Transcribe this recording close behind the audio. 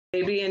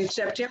maybe in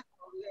September,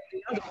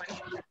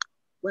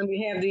 when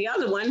we have the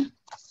other one,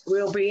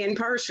 we'll be in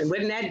person.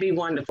 Wouldn't that be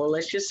wonderful?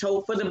 Let's just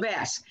hope for the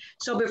best.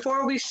 So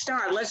before we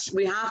start,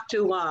 we have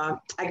to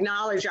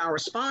acknowledge our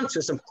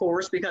sponsors, of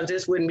course, because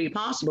this wouldn't be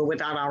possible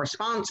without our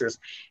sponsors.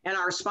 And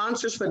our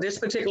sponsors for this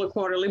particular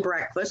quarterly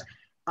breakfast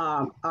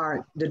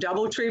are the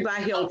DoubleTree by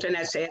Hilton,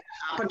 that's at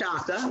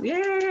Apodaca.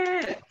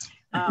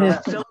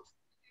 Yeah. Philip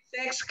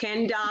Six,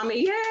 Ken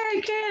Dami,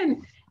 yay,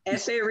 Ken.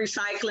 SA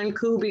Recycling,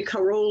 Kubi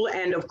Karul,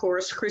 and of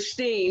course,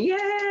 Christine,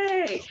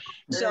 yay.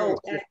 So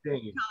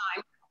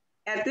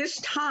at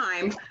this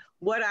time,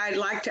 what I'd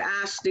like to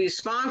ask these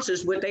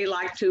sponsors, would they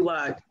like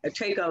to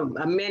take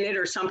a minute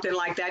or something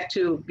like that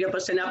to give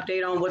us an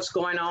update on what's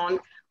going on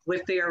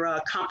with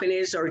their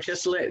companies, or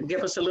just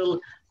give us a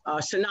little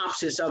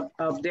synopsis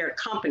of their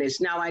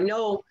companies. Now, I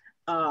know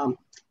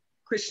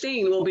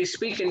Christine will be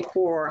speaking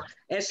for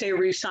SA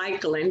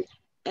Recycling.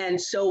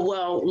 And so,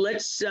 well,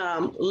 let's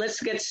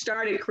get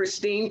started,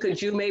 Christine. Could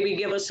you maybe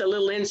give us a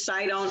little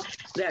insight on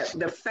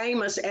the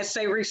famous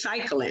SA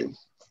Recycling?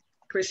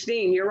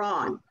 Christine, you're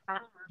on.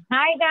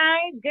 Hi,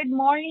 guys. Good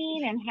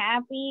morning and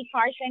happy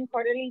Carson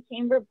Quarterly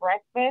Chamber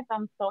Breakfast.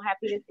 I'm so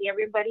happy to see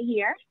everybody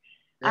here.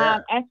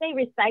 Yeah. SA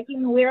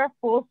Recycling, we're a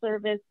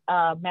full-service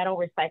metal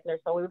recycler.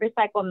 So we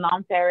recycle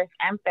non-ferrous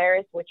and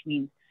ferrous, which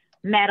means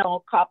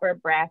metal, copper,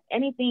 brass,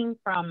 anything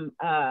from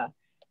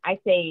I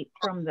say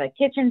from the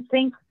kitchen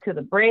sink to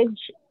the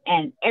bridge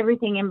and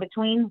everything in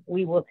between,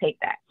 we will take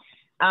that.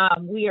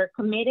 We are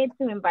committed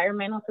to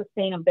environmental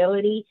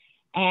sustainability,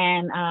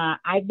 and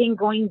I've been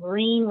going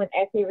green with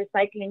SA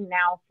Recycling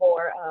now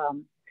for,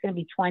 it's going to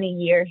be 20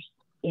 years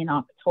in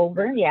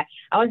October. Yeah,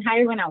 I was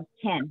hired when I was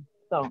 10,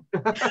 so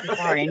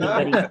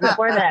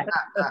before the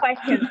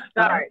questions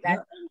start,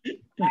 that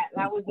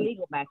was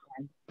legal back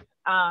then.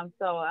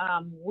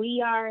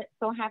 We are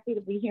so happy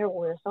to be here.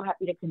 We're so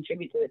happy to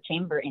contribute to the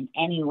chamber in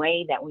any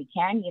way that we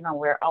can. You know,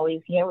 we're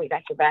always here. We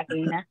got your back,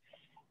 Lena.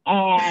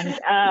 And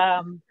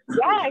yeah,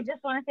 I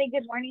just want to say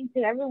good morning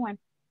to everyone.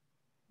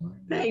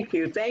 Thank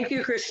you,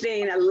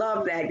 Christine. I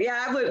love that.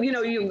 Yeah, I would. You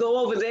know, you go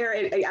over there.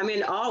 I'm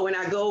in awe when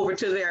I go over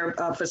to their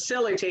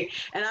facility,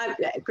 and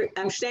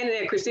I'm standing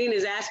there. Christine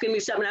is asking me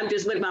something. I'm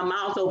just with my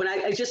mouth open.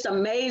 It's just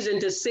amazing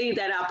to see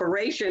that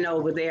operation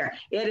over there.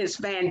 It is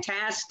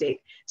fantastic.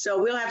 So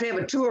we'll have to have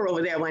a tour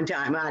over there one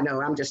time. I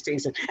know. I'm just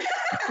teasing.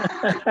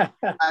 I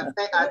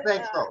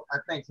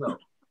think so.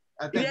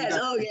 Yes.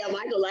 Oh, yeah.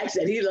 Michael likes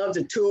that. He loves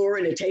a tour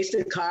and a taste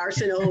of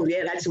Carson. Oh,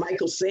 yeah. That's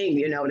Michael's thing.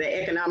 You know,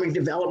 the economic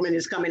development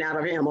is coming out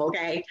of him.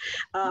 Okay.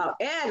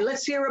 Ed,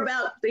 let's hear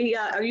about the.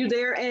 Are you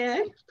there,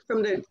 Ed,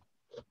 from the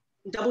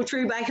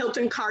DoubleTree by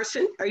Hilton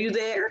Carson? Are you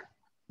there?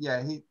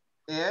 Yeah.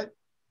 Ed.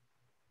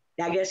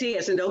 I guess he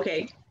isn't.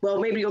 Okay. Well,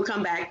 maybe you'll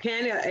come back.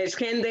 Ken, is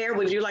Ken there?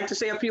 Would you like to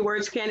say a few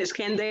words, Ken? Is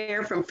Ken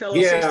there from Philip?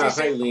 Yeah. 66?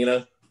 Hi,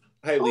 Lena.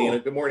 Lena.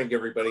 Good morning,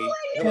 everybody. Oh,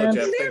 hello,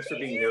 Jeff. Thanks for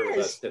being here with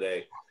us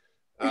today.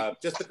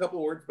 Just a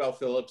couple words about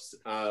Phillips.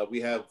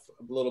 We have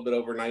a little bit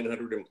over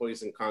 900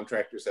 employees and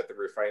contractors at the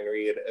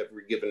refinery at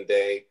every given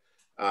day.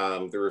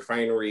 The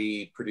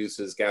refinery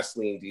produces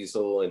gasoline,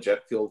 diesel, and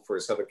jet fuel for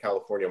a Southern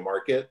California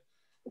market,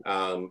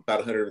 about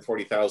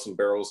 140,000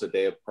 barrels a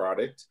day of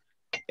product.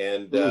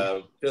 And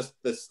just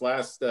this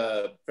last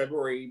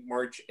February,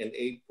 March, and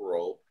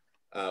April,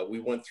 we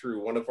went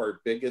through one of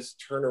our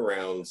biggest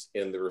turnarounds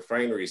in the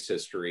refinery's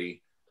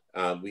history.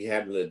 We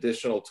had an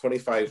additional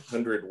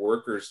 2,500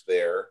 workers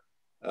there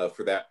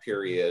for that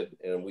period,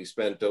 and we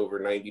spent over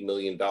 $90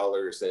 million in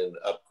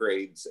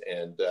upgrades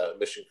and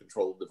emission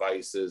control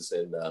devices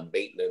and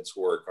maintenance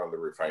work on the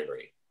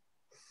refinery.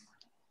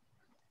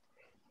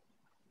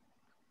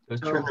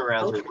 Those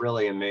turnarounds are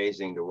really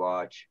amazing to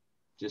watch,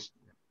 just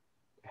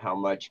how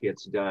much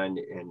gets done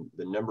and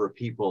the number of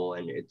people,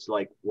 and it's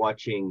like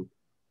watching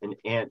an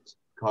ant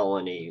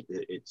colony.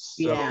 It's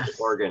so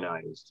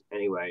organized.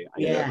 Anyway,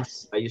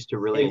 I used to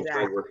really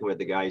enjoy working with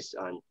the guys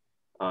on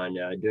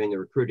doing the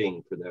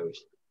recruiting for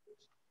those.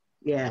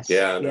 Yes.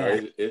 Yeah,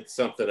 no, it's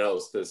something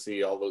else to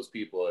see all those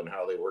people and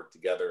how they work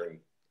together, and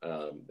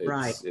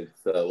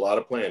it's a lot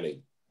of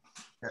planning.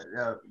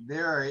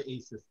 They're a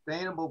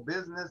sustainable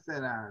business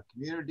in our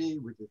community,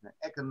 which is an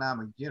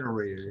economic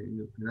generator.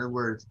 In other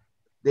words,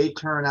 they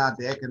turn out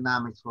the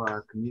economics for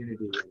our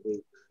community.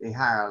 They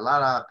hire a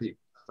lot of people.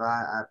 So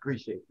I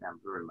appreciate them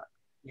very much.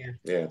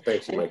 Yeah.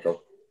 Thanks,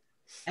 Michael.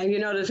 And you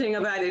know the thing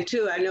about it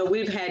too, I know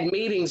we've had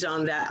meetings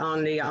on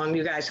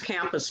you guys'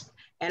 campus,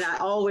 and I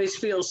always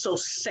feel so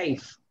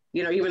safe.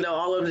 You know, even though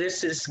all of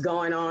this is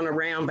going on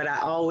around, but I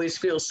always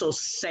feel so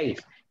safe.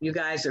 You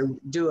guys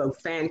do a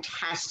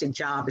fantastic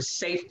job. It's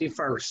safety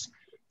first.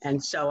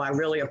 And so I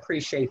really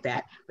appreciate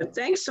that. But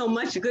thanks so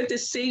much. Good to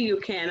see you,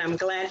 Ken. I'm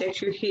glad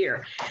that you're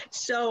here.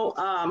 So,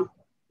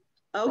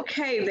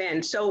 okay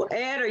then. So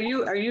Ed, are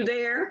you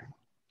there?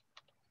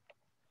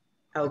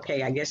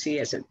 Okay, I guess he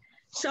isn't.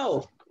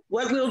 So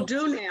what we'll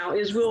do now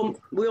is we'll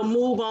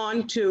move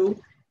on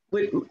to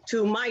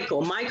to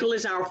Michael. Michael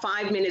is our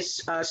 5-minute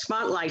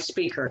spotlight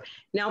speaker.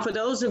 Now, for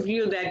those of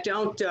you that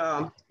don't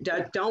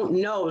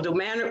know,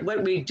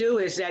 what we do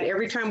is that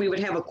every time we would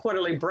have a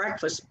quarterly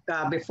breakfast,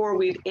 before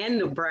we'd end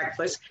the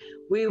breakfast,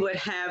 we would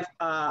have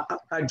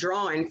a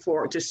drawing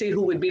to see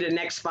who would be the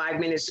next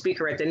 5-minute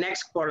speaker at the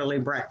next quarterly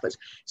breakfast.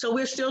 So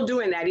we're still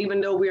doing that, even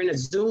though we're in a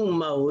Zoom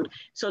mode.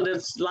 So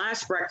this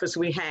last breakfast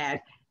we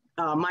had,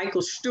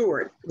 Michael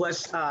Stewart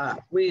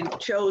we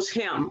chose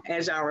him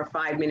as our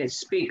 5-minute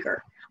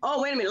speaker. Oh,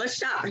 wait a minute, let's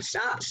stop.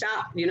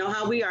 You know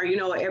how we are,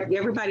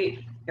 everybody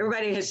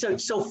is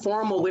so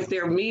formal with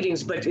their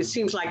meetings, but it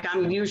seems like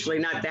I'm usually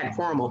not that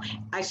formal.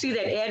 I see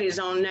that Ed is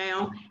on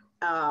now.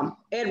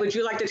 Ed, would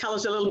you like to tell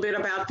us a little bit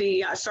about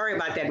sorry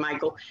about that,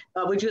 Michael.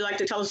 Would you like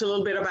to tell us a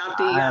little bit about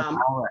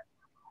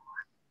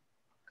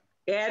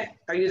Ed,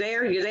 are you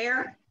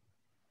there?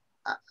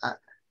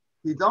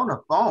 He's on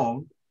the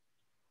phone.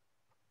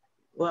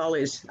 Well,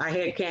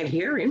 can't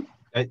hear him.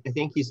 I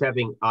think he's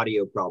having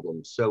audio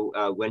problems. So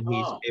when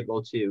he's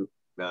able to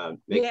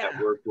make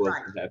that work, we'll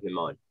have him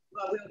on.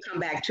 Well, we'll come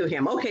back to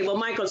him. Okay, well,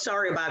 Michael,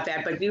 sorry about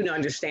that, but you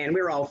understand,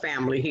 we're all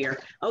family here.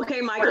 Okay,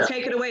 Michael,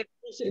 take it away.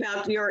 Tell us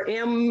about your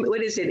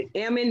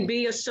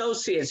M&B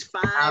Associates,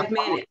 5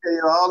 minutes. I'll tell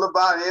you all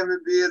about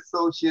M&B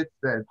Associates,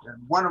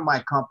 one of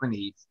my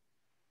companies.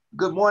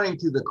 Good morning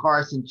to the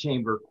Carson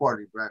Chamber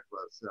Quarterly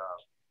Breakfast.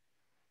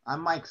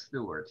 I'm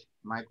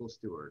Michael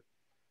Stewart.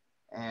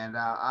 And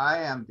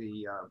I am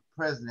the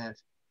president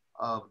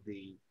of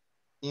the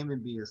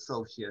M&B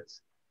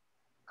Associates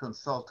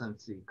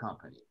consultancy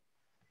company.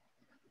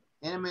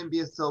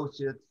 M&B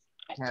Associates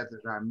has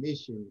as our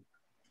mission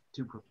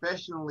to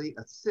professionally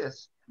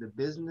assist the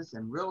business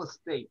and real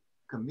estate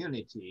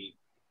community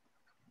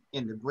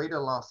in the greater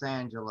Los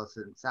Angeles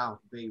and South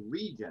Bay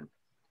region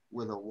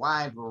with a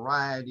wide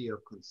variety of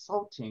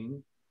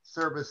consulting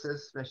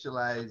services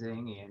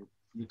specializing in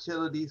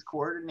utilities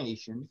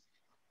coordination,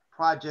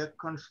 project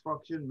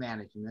construction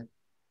management,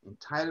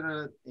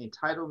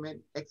 entitlement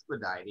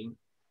expediting,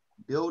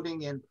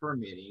 building and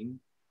permitting,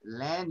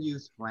 land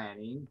use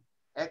planning,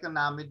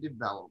 economic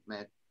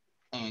development,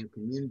 and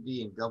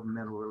community and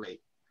governmental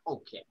relations.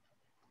 Okay,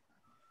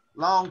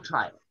 long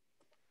title.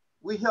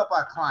 We help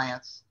our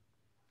clients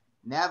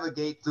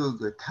navigate through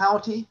the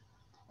county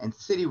and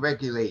city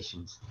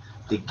regulations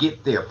to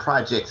get their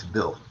projects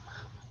built.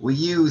 We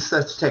use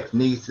such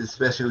techniques as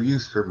special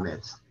use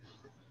permits.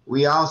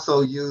 We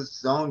also use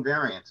zone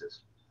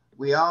variances.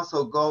 We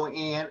also go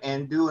in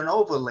and do an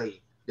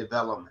overlay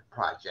development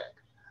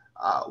project.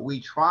 We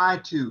try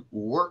to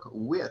work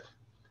with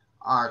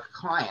our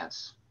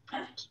clients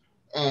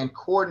and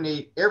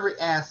coordinate every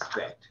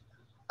aspect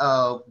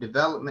of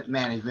development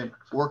management,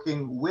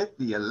 working with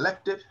the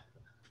elected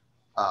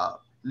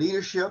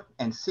leadership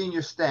and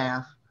senior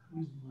staff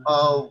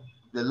of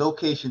the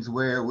locations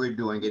where we're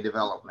doing a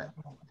development.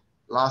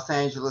 Los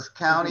Angeles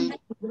County,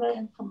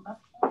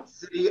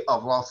 City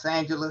of Los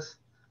Angeles,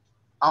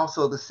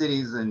 also the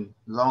cities in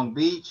Long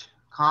Beach,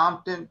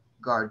 Compton,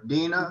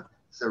 Gardena,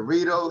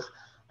 Cerritos,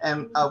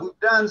 and we've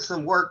done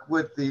some work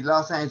with the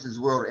Los Angeles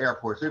World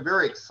Airports. We're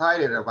very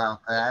excited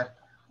about that.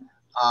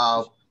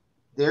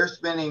 They're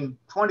spending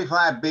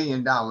 $25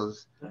 billion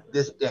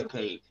this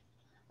decade.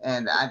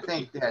 And I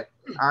think that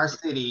our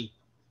city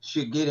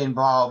should get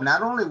involved,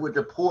 not only with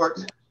the port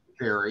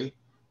ferry,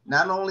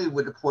 not only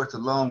with the ports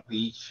of Long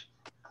Beach,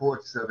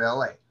 ports of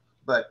LA,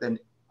 but the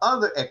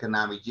other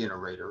economic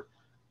generator,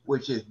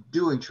 which is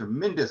doing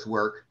tremendous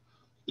work,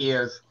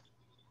 is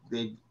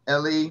the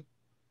LA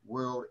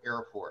World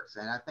Airports.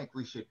 And I think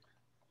we should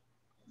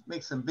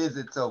make some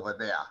visits over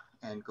there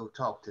and go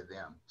talk to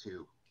them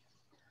too.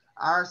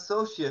 Our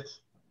associates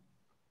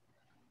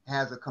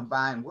has a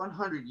combined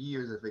 100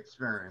 years of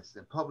experience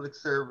in public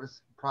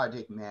service,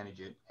 project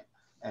management,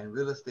 and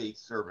real estate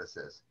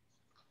services.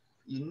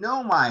 You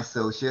know my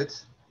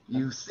associates,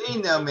 you've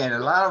seen them in a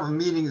lot of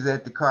meetings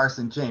at the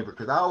Carson Chamber,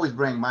 because I always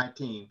bring my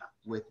team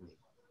with me.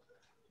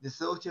 The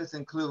associates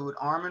include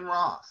Armin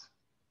Ross,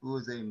 who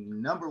is a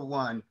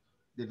 #1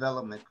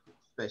 development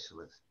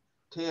specialist.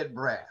 Ted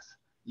Brass,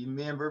 you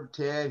remember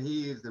Ted,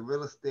 he is the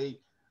real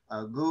estate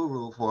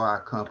guru for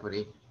our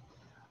company.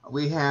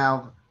 We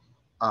have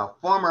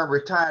former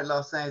retired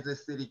Los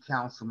Angeles City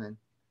Councilman,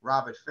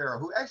 Robert Farrell,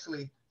 who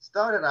actually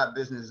started our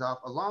business off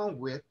along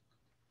with,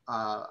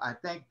 I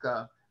think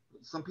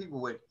some people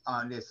would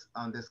on this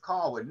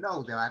call would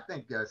know that. I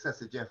think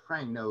Assessor Jeff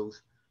Prang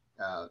knows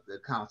the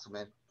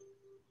councilman.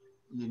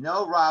 You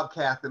know Rob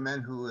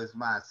Catherman, who is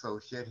my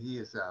associate. He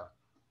is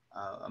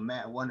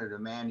one of the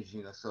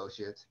managing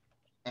associates.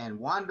 And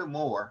Wanda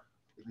Moore,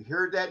 if you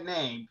heard that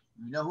name,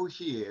 you know who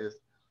she is.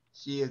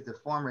 She is the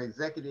former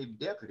executive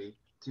deputy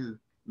to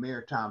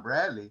Mayor Tom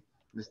Bradley,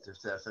 Mr.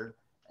 Assessor.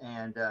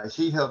 And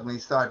she helped me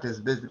start this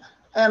business.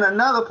 And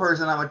another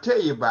person I'm gonna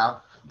tell you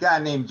about, a guy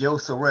named Joe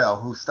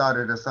Sorrell, who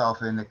started us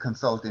off in the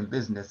consulting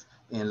business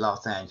in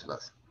Los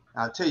Angeles.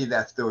 I'll tell you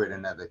that story at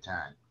another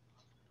time.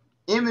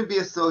 M&B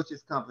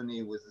Associates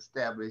Company was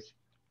established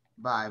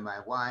by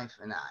my wife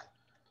and I.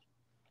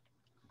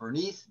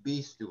 Bernice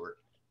B. Stewart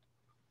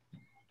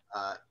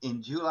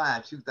in July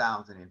of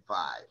 2005.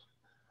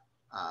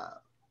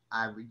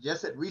 I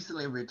just had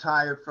recently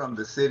retired from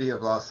the city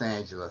of Los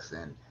Angeles,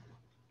 and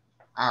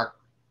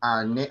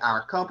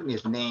our company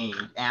is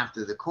named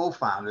after the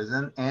co-founders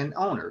and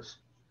owners,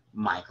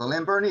 Michael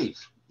and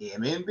Bernice,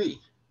 MNB,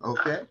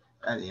 okay,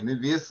 and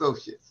MNB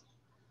Associates.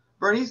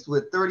 Bernice,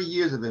 with 30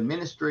 years of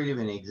administrative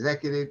and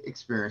executive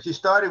experience, she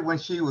started when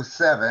she was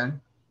 7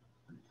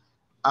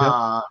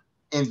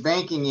 in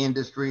banking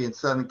industry in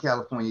Southern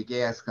California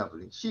Gas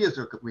Company. She is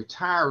a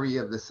retiree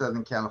of the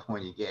Southern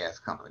California Gas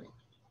Company.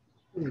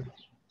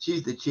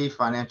 She's the chief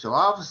financial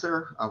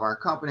officer of our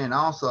company and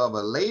also of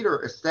a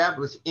later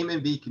established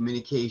M&B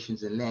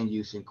Communications and Land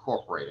Use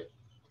Incorporated.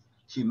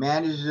 She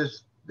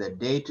manages the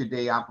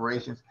day-to-day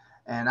operations,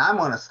 and I'm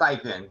on a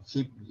stipend.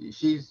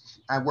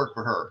 I work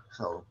for her,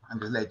 so I'm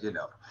just letting you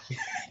know.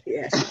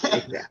 Yes,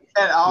 exactly.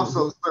 And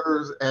also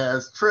serves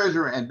as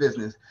treasurer and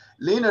business.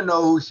 Lena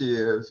knows who she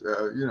is.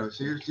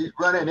 She's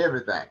running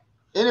everything.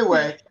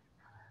 Anyway,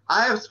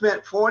 I have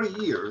spent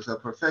 40 years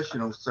of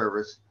professional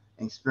service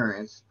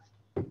experience.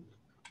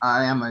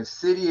 I am a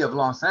city of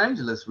Los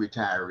Angeles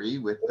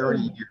retiree with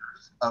 30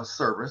 years of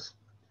service.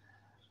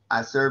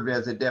 I served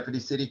as a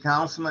deputy city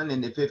councilman in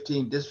the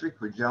 15th district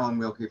for Joan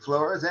Milky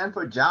Flores and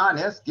for John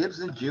S.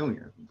 Gibson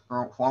Jr.,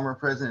 former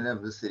president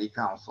of the city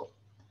council.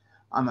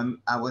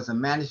 I was a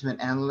management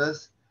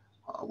analyst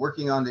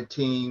working on the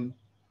team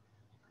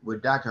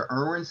with Dr.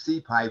 Erwin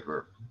C.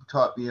 Piper, who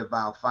taught me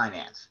about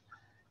finance.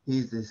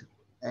 He's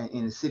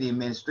in the city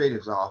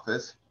administrative's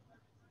office,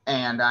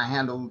 and I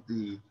handled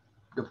the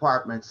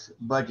department's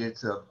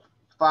budgets of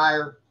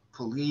fire,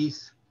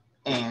 police,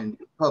 and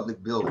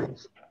public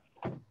buildings.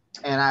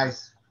 And I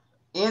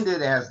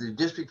ended as the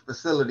district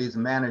facilities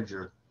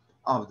manager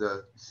of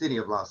the city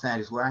of Los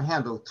Angeles, where I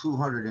handled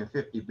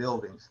 250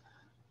 buildings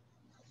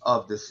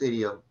of the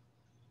city of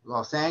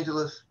Los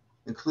Angeles,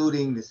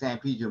 including the San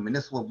Pedro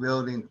Municipal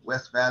Building,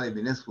 West Valley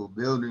Municipal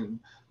Building,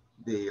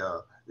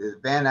 the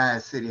Van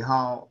Nuys City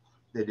Hall,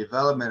 the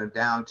development of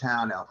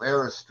downtown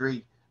Alvera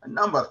Street, a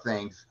number of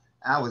things.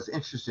 I was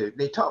interested.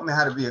 They taught me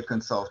how to be a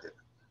consultant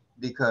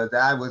because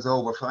I was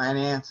over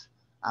finance,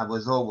 I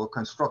was over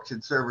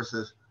construction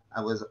services,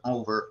 I was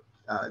over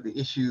the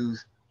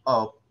issues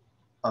of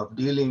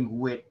dealing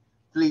with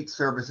fleet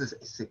services,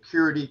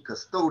 security,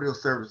 custodial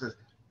services,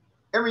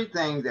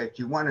 everything that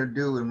you want to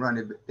do and run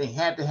it. They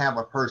had to have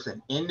a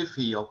person in the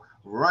field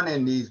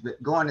running these,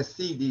 going to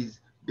see these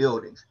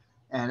buildings.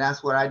 And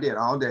that's what I did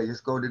all day.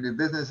 Just go to the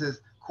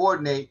businesses,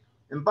 coordinate.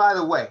 And by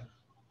the way,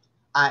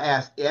 I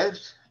asked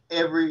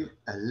every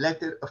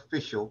elected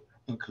official,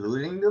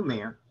 including the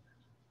mayor,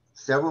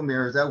 several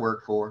mayors I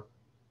work for,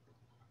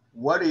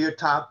 what are your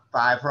top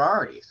 5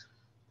 priorities?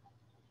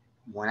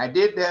 When I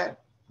did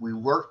that, we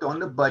worked on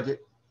the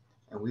budget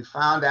and we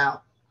found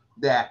out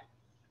that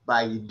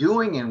by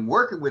doing and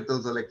working with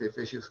those elected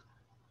officials,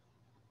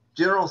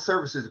 General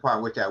Services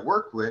Department, which I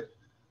worked with,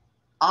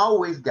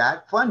 always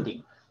got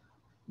funding,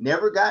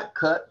 never got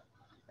cut,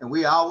 and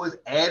we always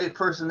added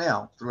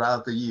personnel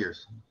throughout the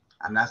years.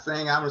 I'm not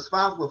saying I'm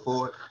responsible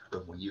for it,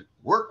 but when you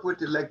work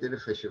with elected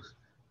officials,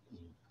 you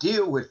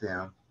deal with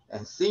them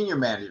and senior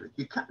management,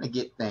 you kind of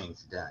get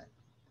things done.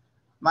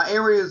 My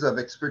areas of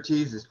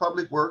expertise is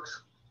public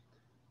works,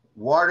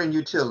 water and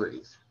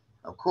utilities.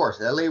 Of course,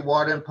 LA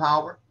Water and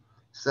Power,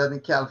 Southern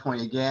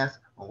California Gas.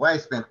 My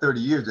wife spent 30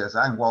 years there, so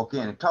I can walk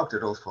in and talk to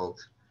those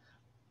folks.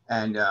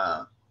 And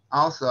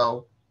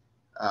also,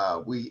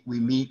 we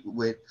meet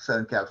with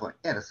Southern California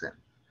Edison.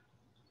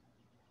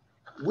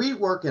 We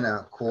work in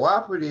a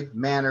cooperative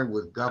manner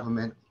with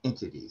government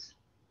entities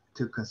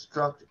to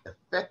construct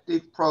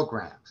effective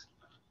programs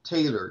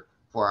tailored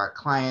for our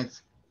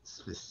clients'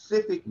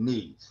 specific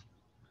needs.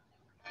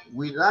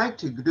 We like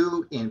to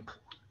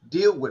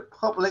deal with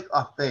public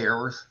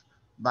affairs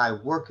by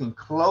working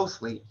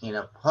closely in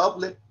a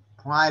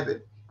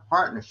public-private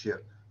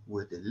partnership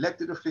with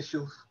elected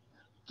officials,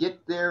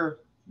 get their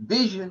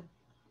vision,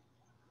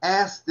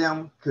 ask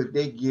them, could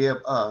they give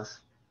us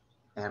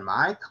and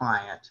my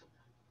client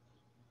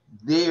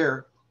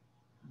their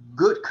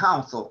good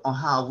counsel on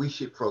how we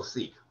should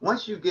proceed.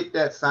 Once you get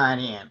that sign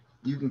in,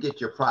 you can get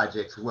your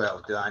projects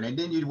well done, and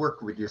then you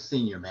work with your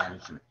senior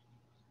management.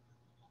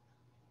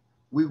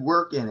 We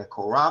work in a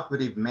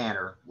cooperative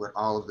manner with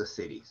all of the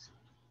cities.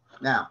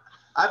 Now,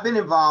 I've been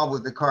involved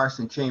with the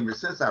Carson Chamber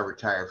since I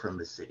retired from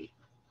the city.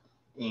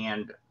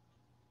 And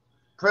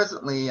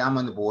presently, I'm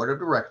on the board of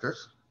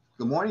directors.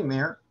 Good morning,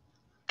 Mayor.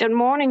 Good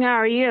morning. How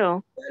are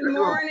you? Good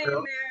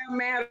morning,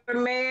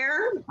 Madam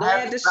Mayor.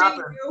 Glad to see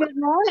you. Good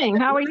morning.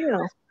 How are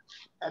you?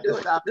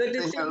 Good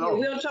to see you.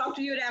 We'll talk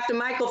to you after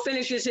Michael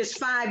finishes his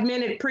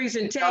 5-minute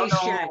presentation.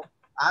 No,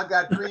 I've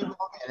got 3 more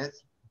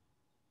minutes.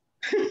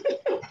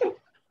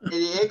 In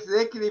the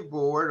executive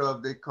board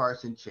of the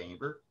Carson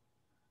Chamber,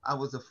 I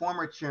was a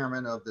former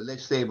chairman of the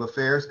Legislative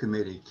Affairs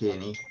Committee,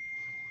 Kenny,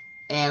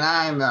 and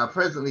I'm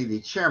presently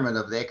the chairman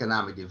of the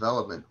Economic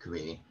Development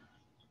Committee.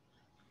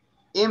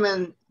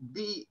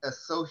 M&B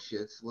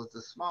Associates was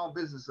the Small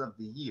Business of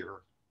the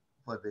Year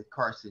for the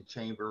Carson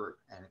Chamber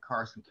and the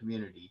Carson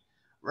community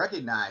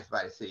recognized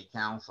by the City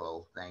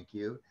Council, thank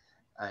you,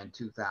 in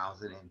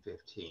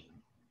 2015.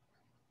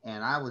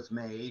 And I was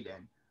made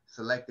and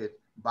selected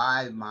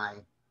by my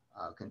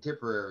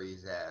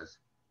contemporaries as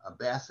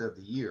Ambassador of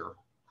the Year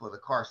for the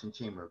Carson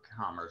Chamber of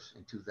Commerce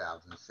in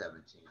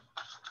 2017.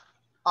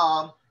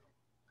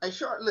 A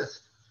short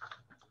list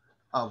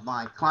of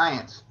my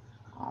clients,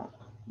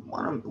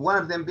 one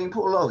of them being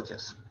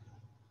Prologis.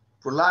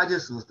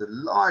 Prologis was the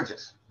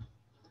largest,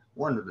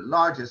 one of the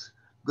largest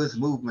goods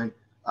movement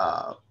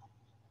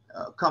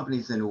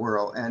companies in the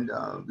world, and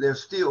they're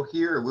still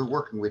here. We're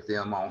working with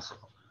them also.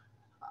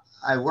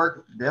 I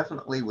work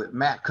definitely with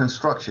MAP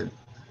Construction,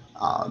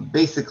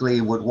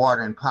 basically with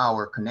water and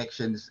power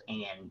connections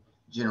and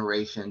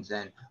generations,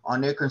 and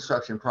on their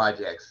construction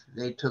projects,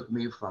 they took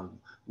me from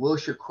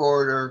Wilshire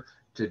Corridor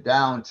to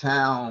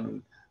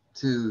downtown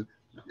to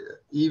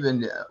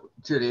even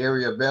to the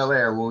area of Bel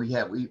Air,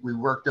 where we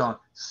worked on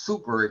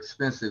super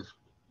expensive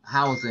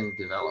housing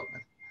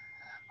development.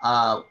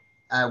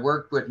 I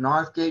worked with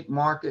Northgate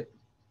Market,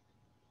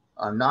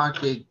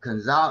 Northgate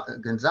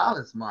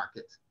Gonzalez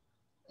Markets,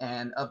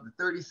 and of the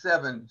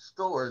 37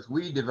 stores,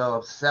 we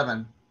developed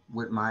 7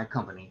 with my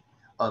company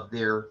of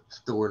their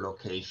store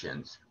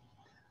locations.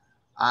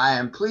 I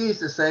am pleased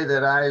to say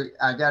that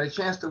I got a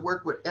chance to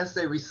work with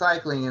SA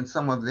Recycling in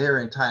some of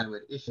their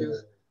entitlement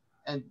issues,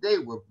 and they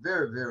were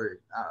very, very,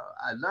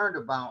 I learned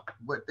about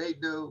what they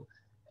do,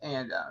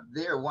 and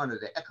they're one of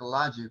the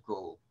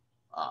ecological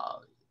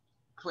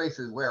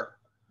places where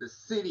the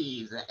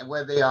cities and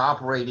where they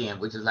operate in,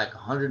 which is like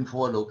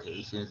 104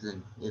 locations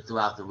and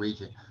throughout the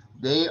region,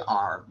 they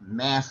are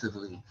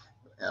massively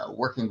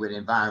working with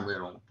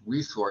environmental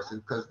resources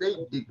because they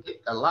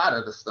get a lot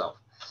of the stuff.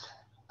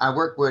 I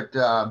work with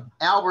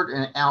Albert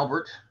and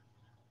Albert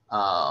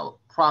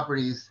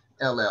Properties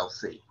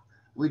LLC.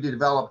 We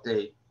developed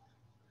a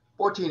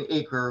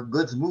 14-acre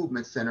goods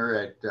movement center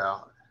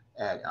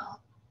at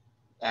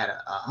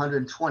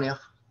 120th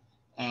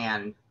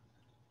and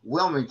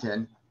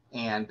Wilmington,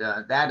 and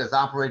that is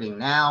operating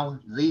now,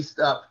 leased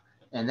up,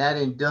 and that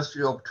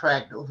industrial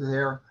tract over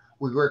there,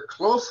 we work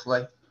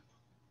closely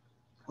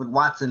with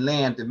Watson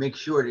Land to make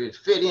sure that it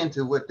fit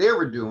into what they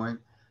were doing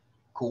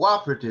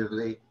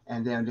cooperatively,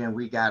 and then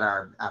we got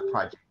our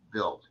project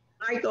built.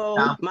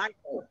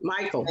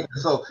 Michael.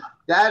 So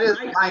that is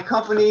my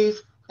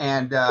companies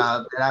and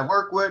that I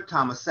work with,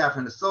 Thomas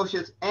Saffron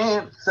Associates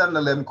and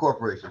 7-Eleven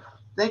Corporation.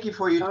 Thank you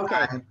for your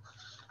time.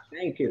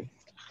 Thank you.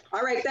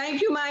 All right,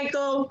 thank you,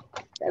 Michael.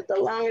 That's the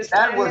longest.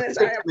 That was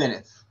 6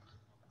 minutes.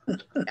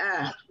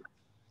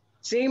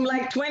 Seemed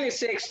like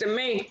 26 to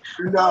me.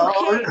 No.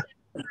 Okay.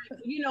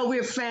 You know,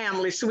 we're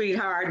family,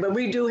 sweetheart, but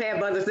we do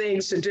have other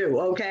things to do,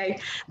 okay?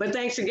 But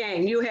thanks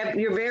again. You're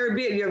a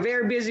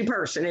very busy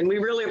person, and we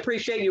really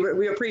appreciate you.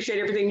 We appreciate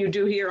everything you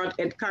do here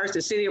at Carson,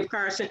 the city of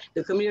Carson,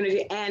 the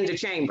community, and the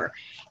chamber.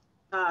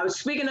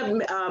 Speaking of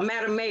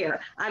Madam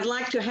Mayor, I'd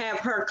like to have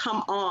her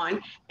come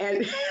on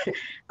and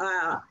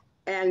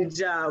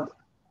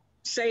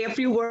say a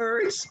few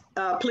words,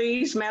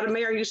 please. Madam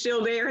Mayor, are you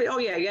still there? Oh,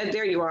 yeah,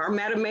 there you are.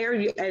 Madam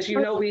Mayor, as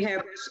you know, we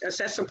have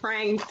Assessor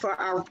Prang for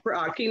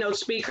our keynote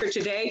speaker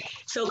today.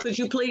 So could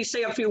you please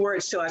say a few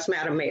words to us,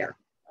 Madam Mayor?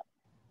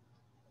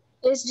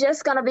 It's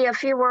just going to be a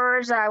few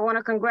words. I want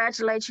to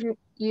congratulate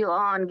you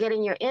on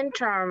getting your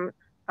interim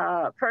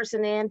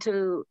person in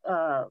to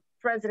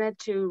president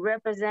to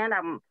represent. I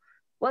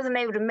wasn't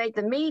able to make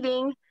the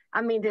meeting.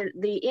 I mean,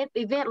 the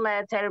event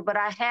last Saturday, but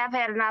I have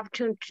had an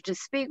opportunity to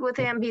speak with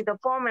him. He's a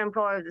former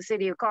employee of the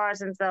city of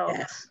Carson. So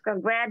yes.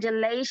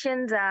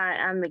 Congratulations.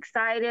 I'm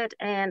excited.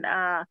 And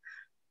I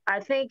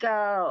think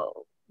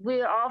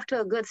we're off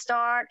to a good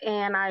start.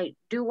 And I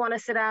do want to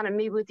sit down and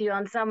meet with you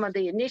on some of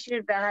the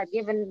initiatives that I've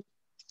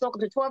spoken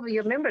to 12 of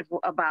your members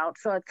about.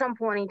 So at some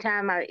point in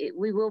time,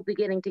 we will be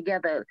getting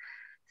together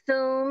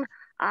soon.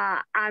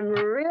 I'm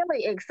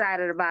really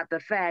excited about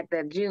the fact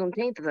that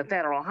Juneteenth is a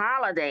federal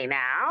holiday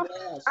now.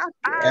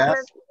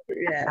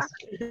 Yes.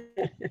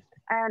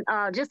 And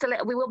just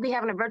to we will be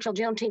having a virtual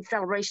Juneteenth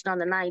celebration on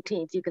the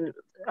 19th. You can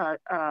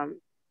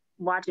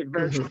watch it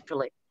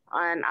virtually.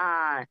 And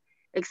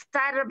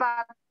excited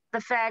about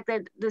the fact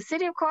that the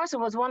city of Carson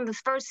was one of the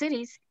first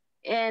cities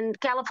in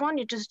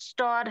California to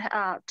start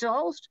to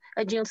host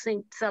a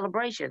Juneteenth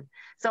celebration.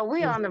 So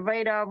we're on the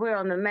radar, we're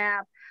on the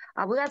map.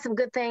 We got some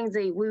good things.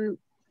 We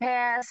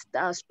passed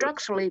a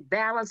structurally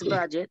balanced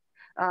budget.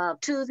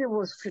 Tuesday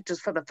was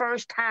just for the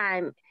first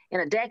time in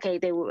a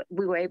decade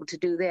we were able to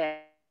do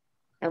that.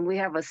 And we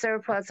have a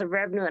surplus of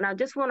revenue. And I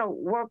just want to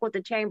work with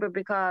the chamber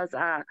because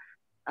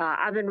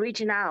I've been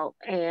reaching out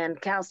and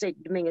Cal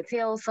State Dominguez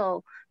Hill.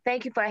 So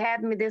thank you for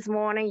having me this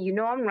morning. You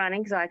know I'm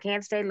running, so I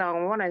can't stay long.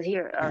 I want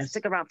to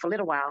stick around for a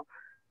little while.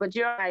 But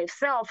you're on my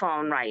cell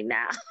phone right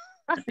now.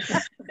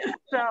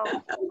 So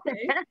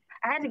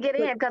I had to get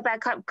in because I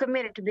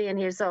committed to being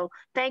here. So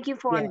thank you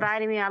for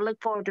inviting me. I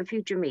look forward to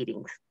future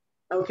meetings.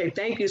 Okay,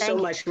 thank you so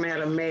much,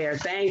 Madam Mayor.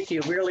 Thank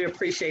you. Really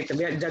appreciate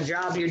the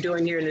job you're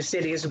doing here in the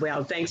city as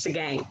well. Thanks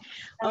again.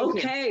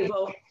 Okay,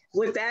 well,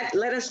 with that,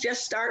 let us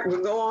just start.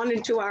 We'll go on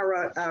into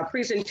our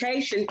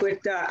presentation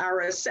with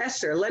our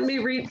assessor. Let me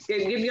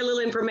give you a little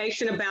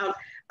information about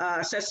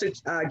Assessor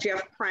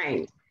Jeff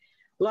Prang.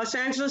 Los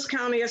Angeles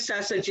County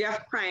Assessor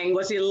Jeff Prang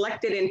was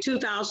elected in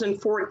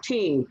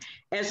 2014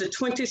 as the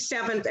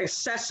 27th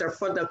assessor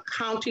for the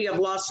County of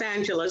Los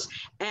Angeles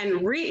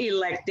and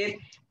re-elected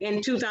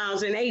in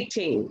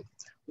 2018.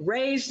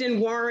 Raised in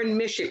Warren,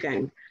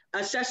 Michigan,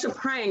 Assessor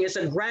Prang is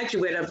a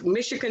graduate of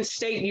Michigan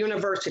State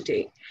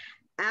University.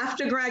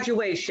 After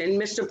graduation,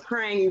 Mr.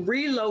 Prang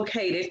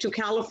relocated to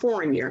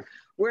California,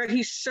 where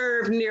he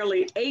served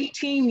nearly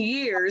 18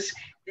 years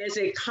as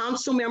a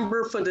council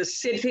member for the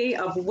city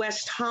of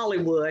West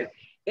Hollywood,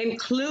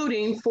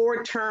 including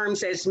 4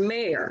 terms as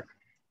mayor.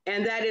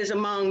 And that is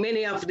among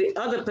many of the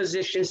other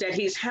positions that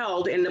he's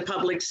held in the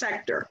public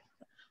sector.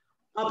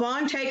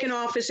 Upon taking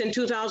office in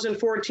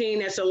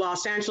 2014 as a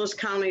Los Angeles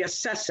County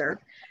Assessor,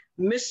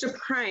 Mr.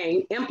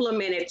 Prang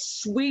implemented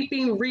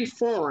sweeping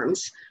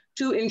reforms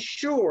to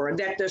ensure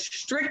that the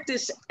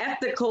strictest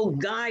ethical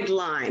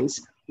guidelines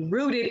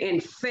rooted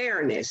in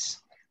fairness,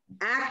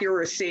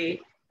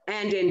 accuracy,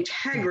 and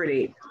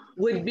integrity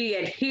would be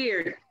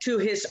adhered to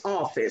his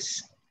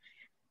office.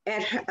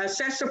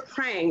 Assessor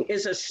Prang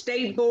is a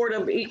State Board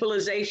of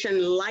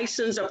Equalization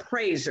licensed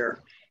appraiser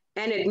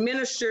and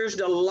administers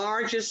the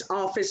largest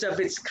office of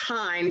its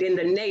kind in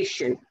the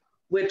nation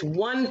with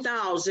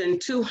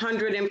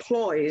 1,200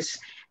 employees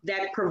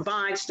that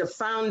provides the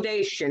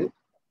foundation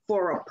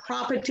for a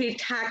property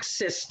tax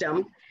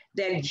system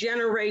that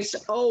generates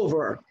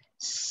over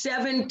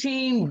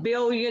 $17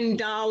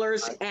 billion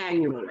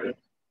annually.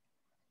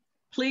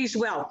 Please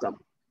welcome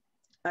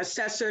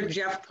Assessor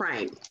Jeff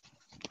Prang.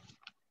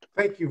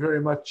 Thank you very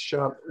much,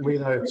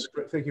 Lena.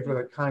 Thank you for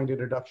that kind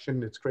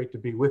introduction. It's great to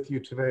be with you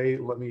today.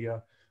 Let me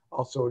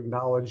also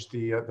acknowledge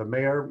the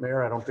mayor.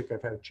 Mayor, I don't think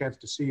I've had a chance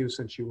to see you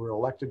since you were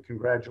elected.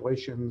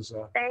 Congratulations.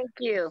 Thank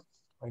you.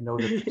 I know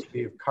that the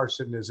city of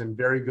Carson is in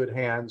very good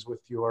hands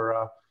with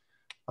your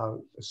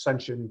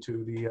ascension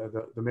to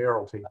the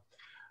mayoralty.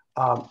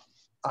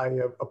 I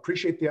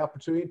appreciate the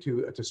opportunity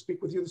to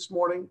speak with you this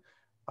morning.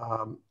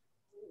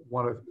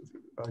 Want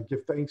to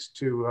give thanks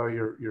to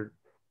your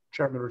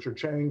Chairman Richard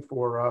Chang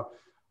for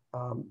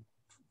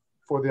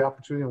the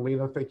opportunity, and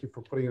Lena, thank you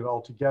for putting it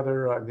all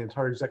together, and the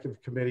entire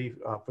executive committee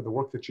for the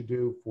work that you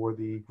do for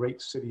the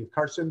great city of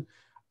Carson.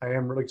 I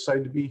am really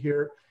excited to be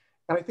here,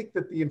 and I think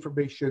that the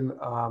information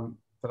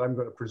that I'm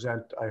going to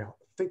present, I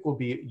think will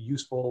be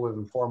useful and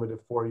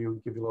informative for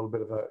you, give you a little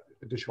bit of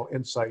additional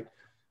insight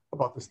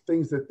about the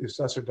things that the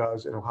assessor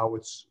does and how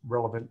it's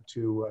relevant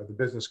to the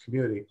business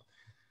community.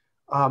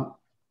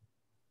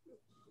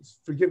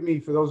 Forgive me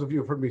for those of you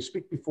who have heard me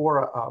speak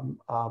before.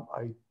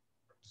 I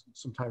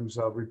sometimes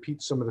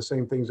repeat some of the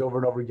same things over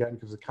and over again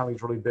because the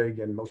county's really big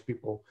and most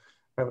people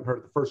haven't heard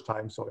it the first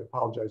time, so I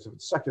apologize if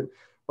it's second.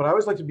 But I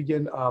always like to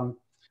begin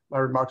my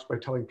remarks by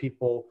telling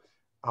people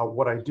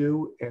what I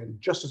do and,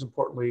 just as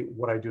importantly,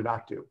 what I do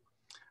not do.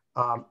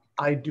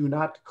 I do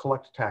not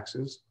collect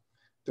taxes.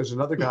 There's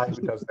another guy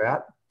who does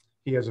that.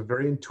 He has a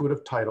very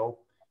intuitive title.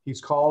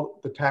 He's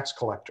called the tax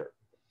collector.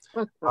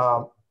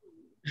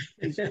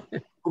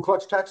 Who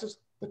collects taxes?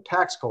 The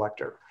tax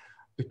collector.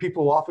 The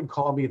people often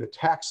call me the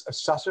tax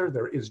assessor.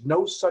 There is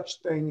no such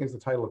thing as the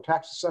title of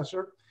tax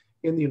assessor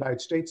in the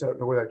United States. I don't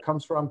know where that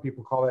comes from.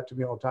 People call that to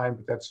me all the time,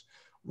 but that's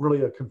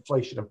really a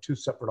conflation of 2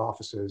 separate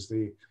offices,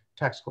 the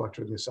tax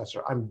collector and the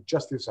assessor. I'm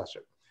just the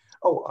assessor.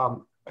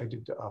 Oh, I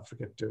did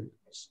forget to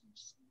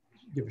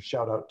give a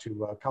shout out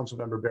to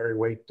Councilmember Barry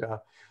Waite,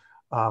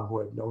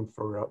 who I've known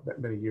for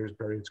many years.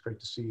 Barry, it's great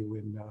to see you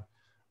in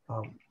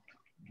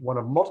one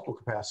of multiple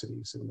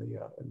capacities in the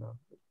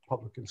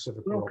public and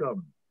civic world.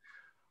 Welcome.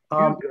 You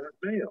got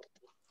mail.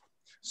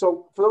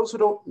 So for those who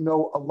don't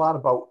know a lot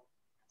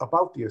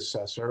about the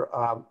assessor,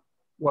 I'm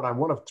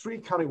one of 3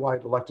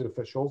 countywide elected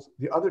officials.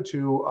 The other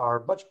 2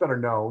 are much better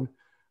known.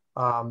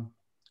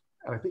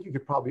 And I think you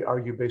could probably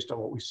argue, based on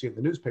what we see in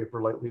the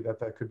newspaper lately,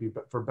 that could be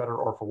for better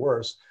or for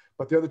worse.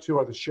 But the other 2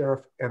 are the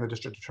sheriff and the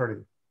district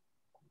attorney.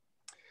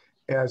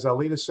 As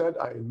Lena said,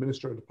 I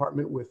administer a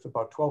department with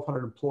about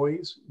 1,200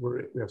 employees.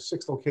 We have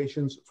 6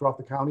 locations throughout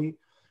the county,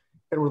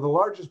 and we're the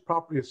largest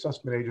property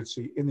assessment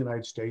agency in the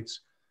United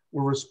States.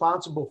 We're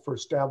responsible for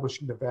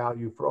establishing the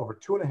value for over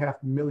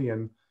 2.5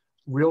 million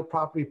real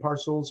property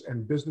parcels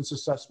and business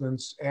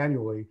assessments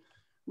annually,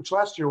 which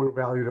last year were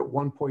valued at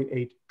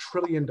 $1.8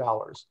 trillion.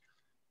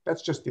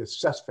 That's just the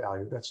assessed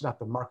value. That's not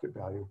the market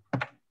value.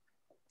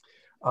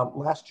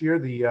 Last year,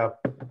 the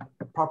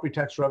property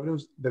tax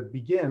revenues that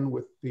begin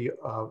with the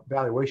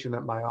valuation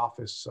that my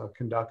office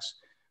conducts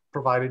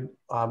provided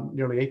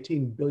nearly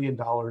 $18 billion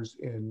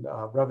in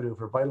revenue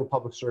for vital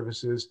public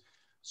services,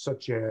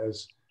 such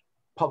as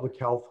public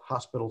health,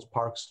 hospitals,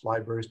 parks,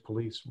 libraries,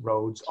 police,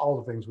 roads,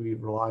 all the things we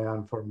rely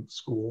on from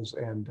schools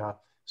and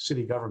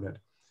city government.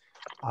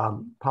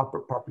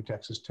 Property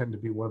taxes tend to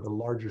be one of the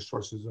larger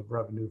sources of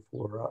revenue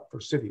for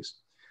cities.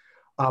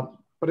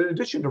 But in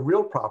addition to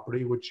real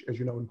property, which, as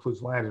you know,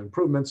 includes land and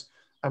improvements,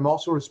 I'm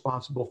also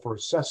responsible for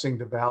assessing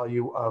the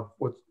value of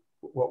what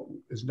what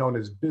is known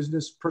as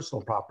business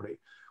personal property,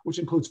 which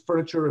includes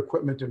furniture,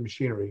 equipment, and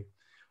machinery.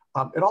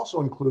 It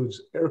also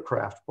includes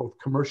aircraft, both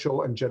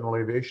commercial and general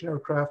aviation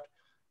aircraft,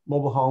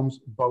 mobile homes,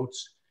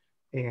 boats,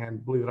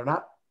 and believe it or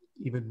not,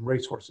 even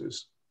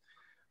racehorses.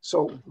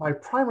 So my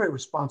primary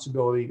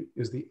responsibility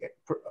is the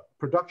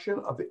production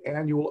of the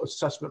annual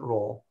assessment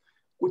roll,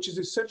 which is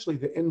essentially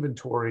the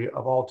inventory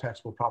of all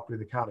taxable property in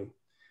the county.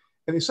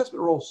 And the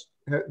assessment roll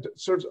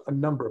serves a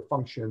number of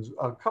functions.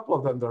 A couple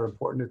of them that are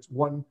important. It's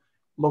one,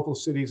 local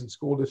cities and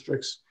school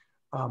districts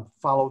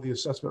follow the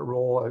assessment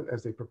roll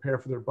as they prepare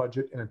for their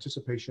budget in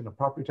anticipation of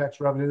property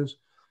tax revenues.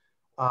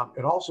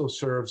 It also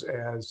serves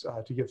as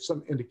to give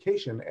some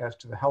indication as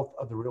to the health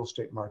of the real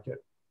estate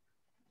market.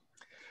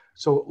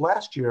 So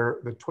last year,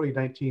 the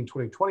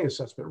 2019-2020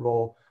 assessment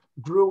roll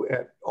grew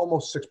at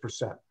almost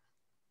 6%.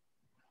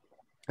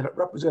 And it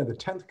represented the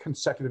 10th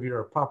consecutive year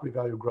of property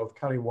value growth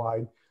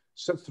countywide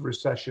since the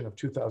recession of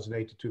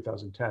 2008 to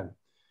 2010.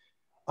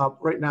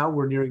 Right now,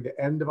 we're nearing the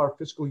end of our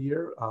fiscal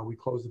year. We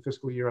closed the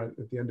fiscal year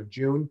at the end of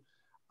June.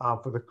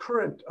 For the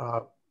current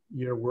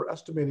year, we're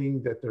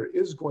estimating that there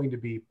is going to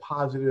be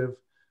positive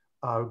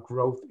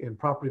growth in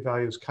property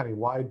values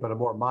countywide, but a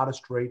more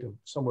modest rate of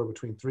somewhere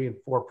between 3 and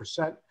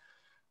 4%,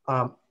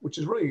 which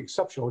is really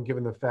exceptional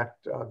given the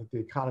fact that the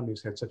economy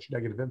has had such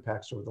negative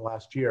impacts over the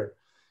last year.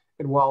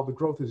 And while the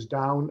growth is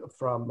down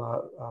from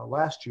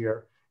last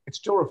year, it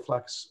still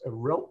reflects a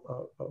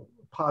real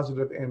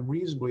positive and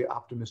reasonably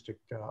optimistic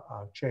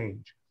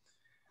change.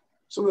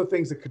 Some of the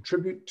things that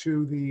contribute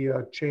to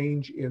the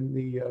change in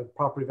the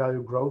property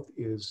value growth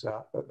is,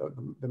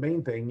 the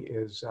main thing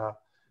is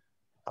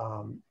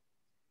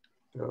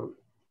the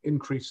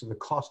increase in the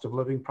cost of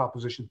living.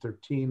 Proposition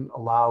 13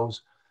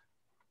 allows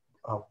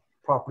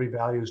property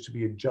values to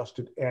be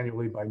adjusted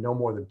annually by no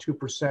more than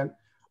 2%,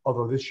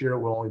 although this year it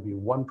will only be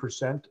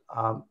 1%.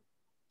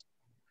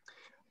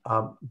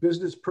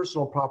 Business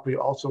personal property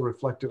also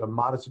reflected a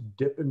modest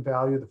dip in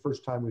value, the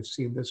first time we've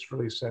seen this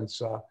really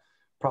since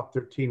Prop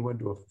 13 went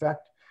into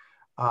effect.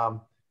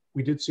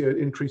 We did see an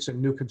increase in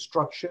new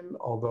construction,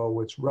 although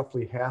it's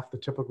roughly half the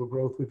typical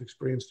growth we've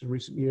experienced in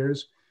recent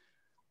years.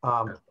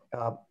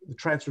 The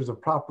transfers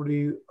of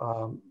property,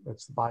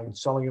 that's the buying and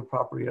selling of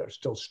property, are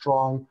still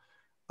strong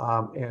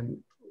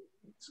and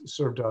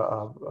served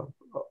a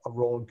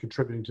role in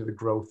contributing to the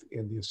growth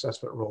in the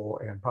assessment roll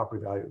and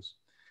property values.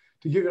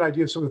 To give you an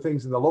idea of some of the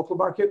things in the local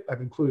market,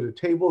 I've included a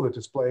table that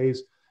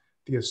displays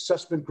the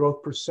assessment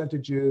growth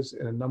percentages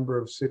in a number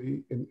of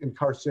cities in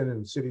Carson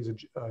and cities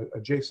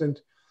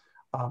adjacent,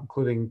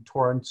 including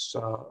Torrance,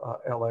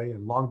 LA,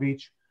 and Long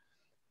Beach.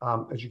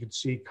 As you can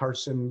see,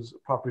 Carson's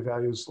property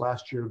values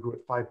last year grew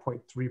at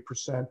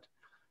 5.3%,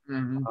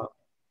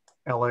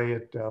 LA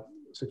at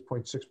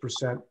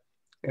 6.6%,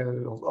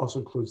 and it also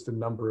includes the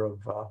number of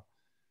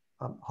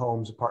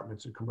homes,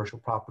 apartments, and commercial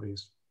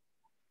properties.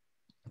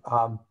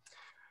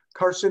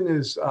 Carson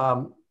is,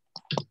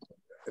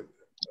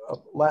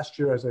 last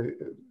year, as I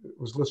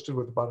was listed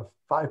with about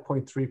a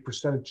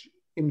 5.3%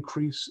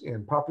 increase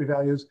in property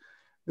values.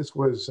 This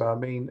was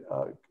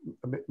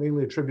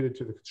mainly attributed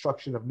to the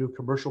construction of new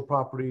commercial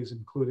properties,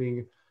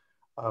 including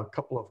a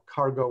couple of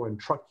cargo and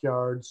truck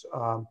yards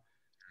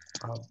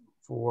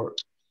for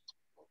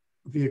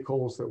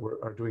vehicles that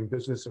are doing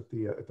business at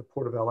the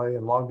Port of LA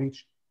and Long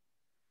Beach.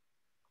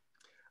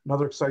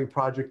 Another exciting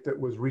project that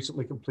was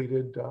recently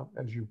completed,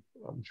 as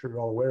I'm sure you're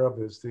all aware of,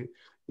 is the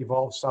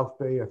Evolve South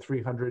Bay, a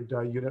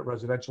 300-unit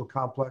residential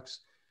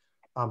complex.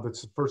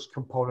 That's the first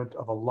component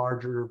of a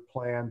larger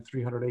planned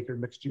 300-acre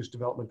mixed-use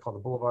development called the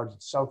Boulevards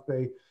at South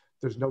Bay.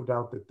 There's no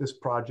doubt that this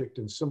project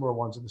and similar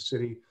ones in the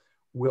city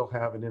will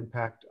have an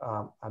impact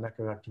on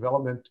economic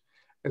development,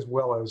 as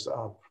well as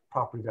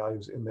property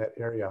values in that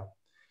area.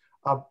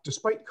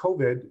 Despite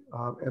COVID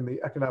and the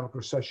economic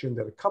recession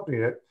that accompanied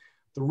it,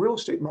 the real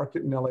estate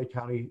market in LA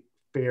County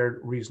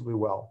fared reasonably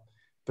well.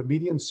 The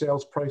median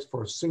sales price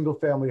for a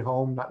single-family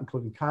home, not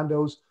including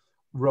condos,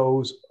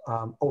 rose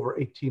over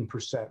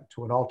 18%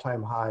 to an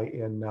all-time high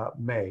in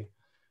May.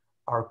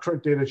 Our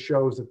current data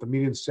shows that the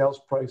median sales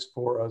price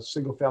for a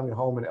single-family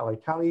home in LA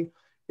County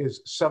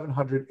is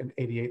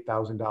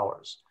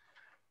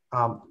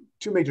 $788,000.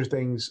 Two major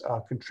things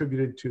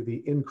contributed to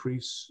the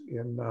increase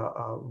in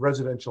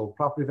residential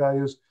property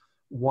values.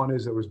 One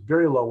is there was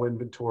very low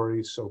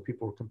inventory, so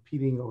people were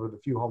competing over the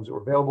few homes that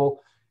were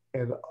available,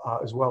 and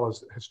as well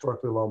as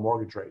historically low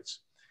mortgage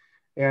rates.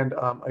 And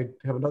I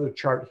have another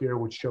chart here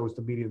which shows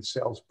the median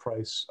sales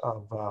price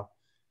of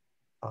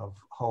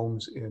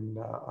homes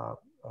in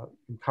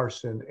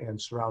Carson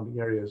and surrounding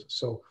areas.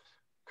 So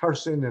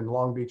Carson and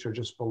Long Beach are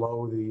just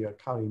below the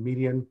county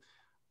median,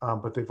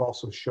 but they've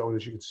also showed,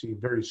 as you can see,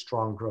 very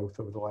strong growth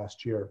over the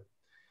last year.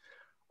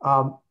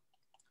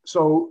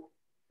 So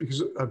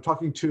because I'm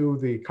talking to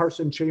the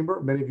Carson Chamber,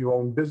 many of you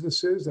own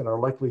businesses and are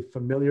likely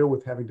familiar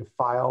with having to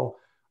file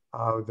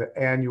the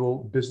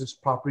annual business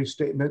property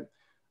statement,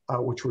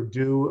 which were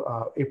due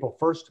April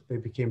 1st. They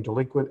became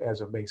delinquent as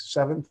of May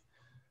 7th.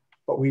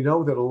 But we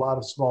know that a lot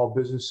of small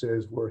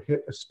businesses were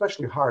hit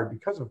especially hard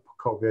because of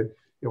COVID.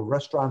 You know,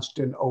 restaurants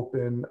didn't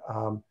open,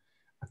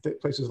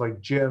 places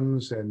like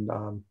gyms and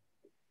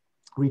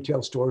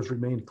retail stores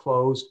remained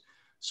closed.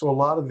 So a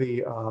lot of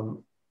the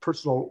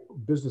personal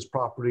business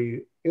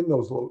property in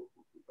those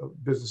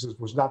businesses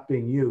was not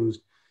being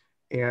used.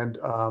 And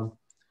our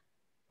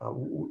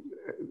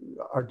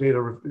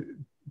data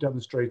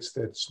demonstrates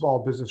that small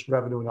business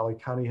revenue in LA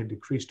County had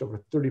decreased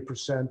over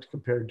 30%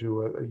 compared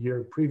to a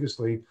year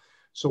previously.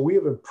 So we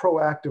have been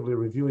proactively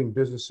reviewing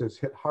businesses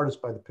hit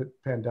hardest by the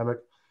pandemic.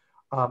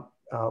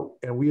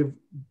 And we have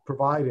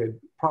provided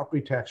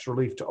property tax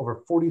relief to over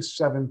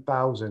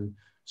 47,000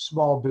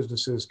 small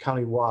businesses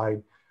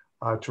countywide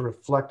to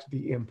reflect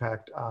the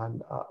impact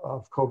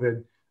of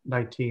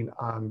COVID-19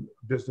 on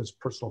business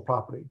personal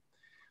property.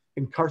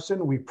 In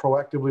Carson, we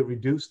proactively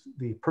reduced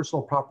the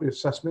personal property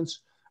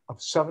assessments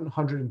of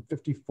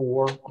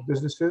 754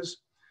 businesses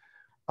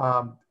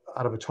out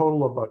of a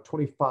total of about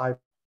 25,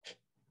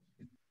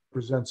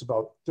 represents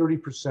about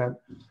 30%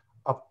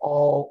 of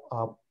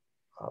all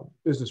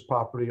business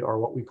property, or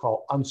what we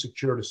call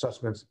unsecured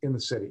assessments in the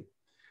city.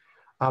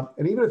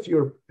 And even if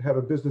you have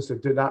a business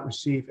that did not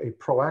receive a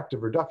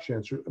proactive reduction,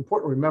 it's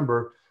important to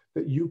remember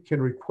that you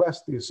can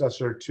request the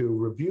assessor to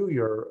review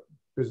your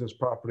business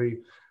property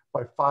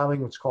by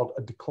filing what's called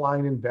a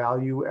decline in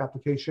value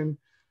application.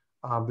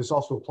 This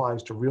also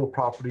applies to real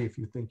property if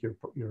you think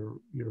your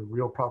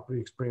real property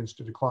experienced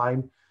a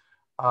decline.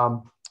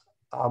 And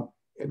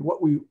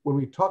when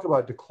we talk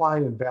about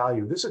decline in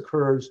value, this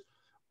occurs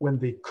when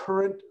the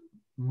current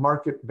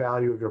market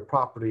value of your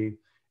property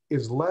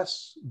is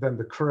less than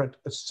the current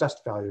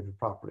assessed value of your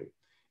property.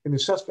 And the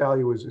assessed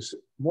value is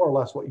more or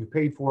less what you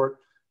paid for it,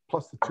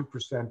 plus the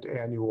 2%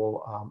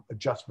 annual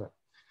adjustment.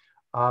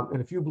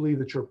 And if you believe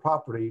that your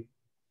property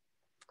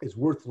is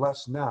worth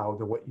less now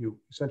than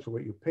essentially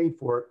what you paid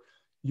for it,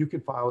 you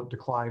can file a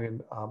decline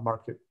in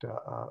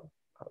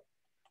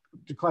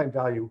decline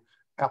value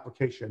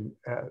application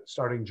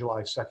starting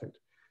July 2nd.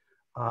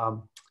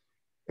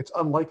 It's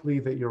unlikely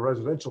that your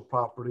residential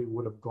property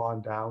would have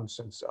gone down,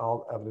 since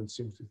all evidence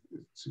seems to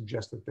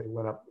suggest that they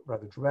went up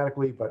rather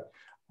dramatically, but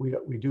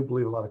we do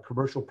believe a lot of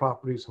commercial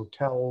properties,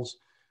 hotels,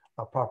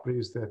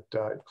 properties that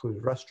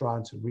include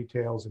restaurants and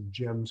retails and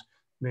gyms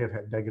may have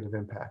had negative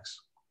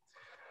impacts.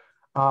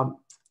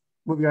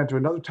 Moving on to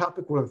another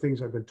topic, one of the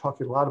things I've been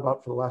talking a lot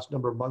about for the last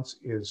number of months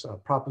is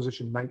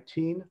Proposition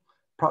 19.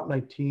 Prop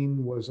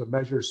 19 was a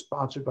measure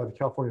sponsored by the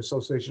California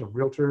Association of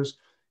Realtors.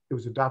 It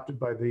was adopted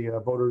by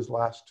the voters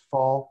last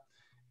fall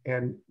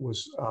and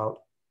was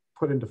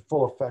put into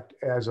full effect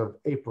as of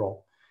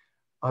April.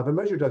 The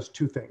measure does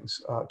two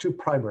things, two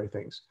primary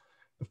things.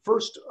 The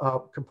first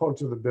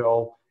component of the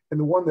bill, and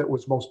the one that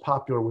was most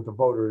popular with the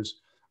voters,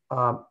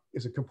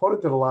 is a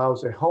component that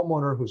allows a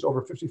homeowner who's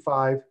over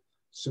 55,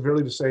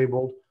 severely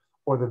disabled,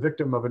 or the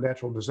victim of a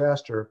natural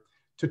disaster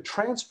to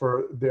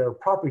transfer their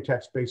property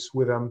tax base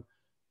with them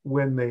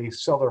when they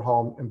sell their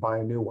home and buy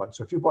a new one.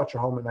 So if you bought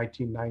your home in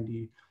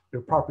 1990,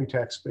 your property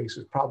tax base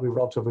is probably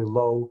relatively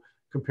low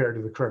compared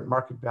to the current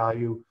market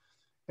value.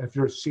 And if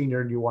you're a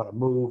senior and you want to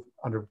move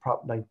under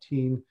Prop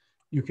 19,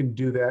 you can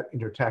do that and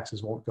your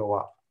taxes won't go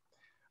up.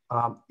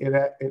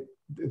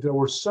 There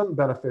were some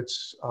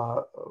benefits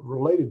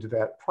related to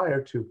that prior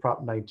to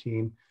Prop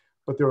 19,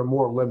 but they were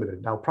more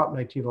limited. Now, Prop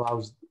 19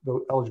 allows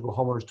the eligible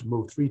homeowners to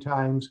move 3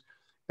 times.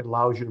 It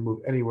allows you to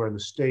move anywhere in the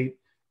state,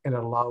 and it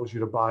allows you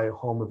to buy a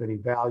home of any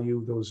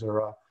value. Those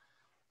are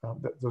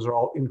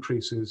all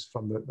increases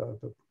from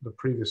the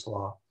previous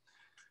law.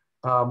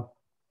 The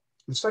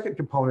second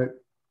component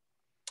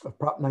of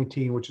Prop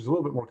 19, which is a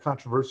little bit more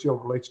controversial,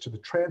 relates to the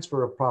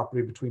transfer of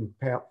property between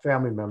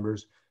family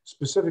members,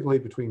 specifically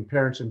between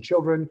parents and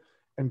children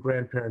and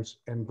grandparents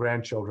and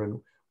grandchildren.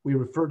 We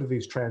refer to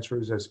these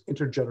transfers as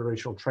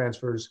intergenerational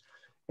transfers,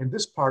 and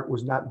this part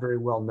was not very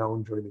well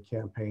known during the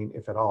campaign,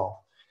 if at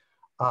all.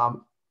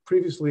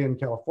 Previously in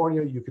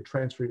California, you could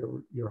transfer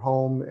your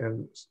home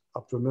and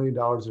up to $1 million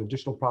in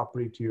additional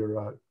property to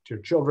your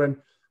children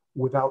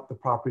without the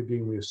property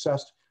being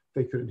reassessed.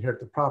 They could inherit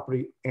the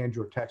property and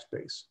your tax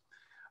base.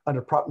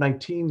 Under Prop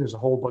 19, there's a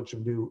whole bunch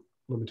of new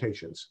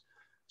limitations.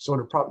 So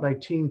under Prop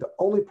 19, the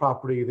only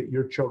property that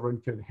your children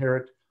can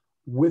inherit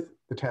with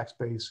the tax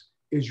base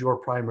is your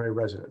primary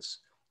residence.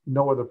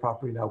 No other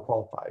property now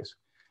qualifies.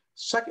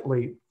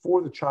 Secondly,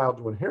 for the child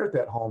to inherit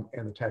that home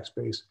and the tax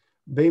base,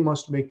 they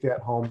must make that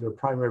home their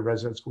primary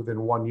residence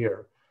within 1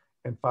 year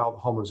and file the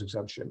homeowner's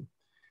exemption.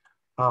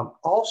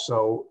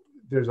 Also,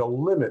 there's a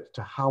limit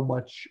to how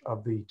much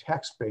of the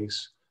tax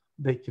base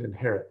they can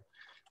inherit.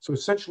 So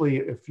essentially,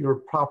 if your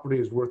property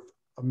is worth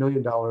 $1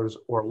 million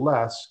or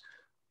less,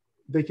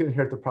 they can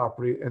inherit the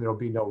property and there'll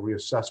be no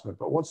reassessment.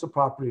 But once the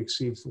property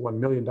exceeds the $1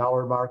 million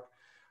mark,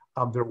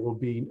 there will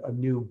be a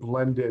new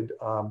blended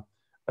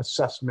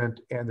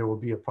assessment and there will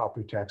be a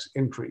property tax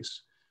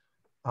increase.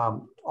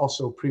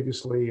 Also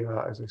previously,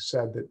 as I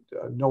said, that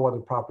no other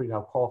property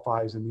now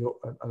qualifies in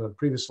under the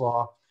previous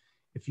law.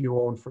 If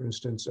you own, for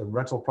instance, a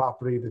rental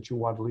property that you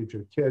want to leave to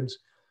your kids,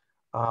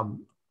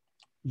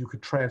 you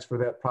could transfer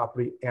that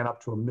property and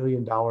up to $1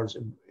 million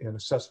in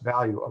assessed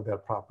value of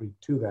that property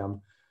to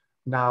them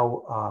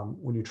now,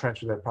 when you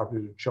transfer that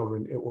property to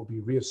children, it will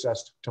be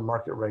reassessed to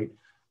market rate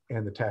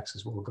and the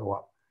taxes will go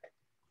up.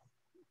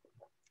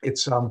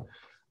 It's from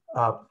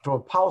a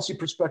policy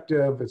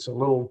perspective, it's a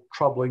little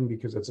troubling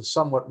because it's a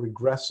somewhat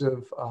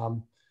regressive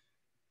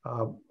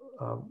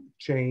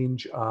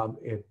change.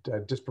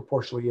 It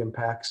disproportionately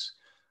impacts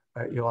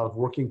a lot of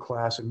working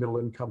class and middle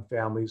income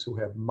families who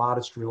have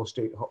modest real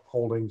estate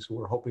holdings, who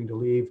are hoping to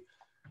leave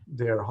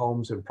their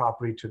homes and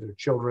property to their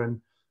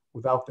children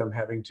without them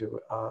having to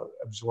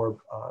absorb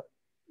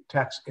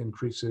tax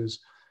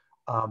increases.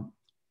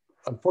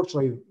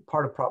 Unfortunately,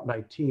 part of Prop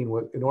 19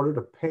 was in order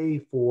to pay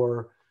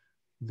for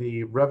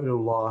the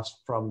revenue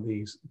loss from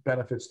these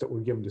benefits that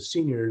were given to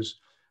seniors,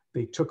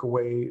 they took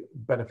away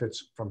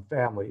benefits from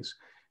families.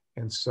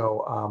 And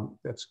so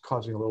that's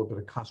causing a little bit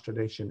of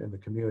consternation in the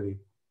community.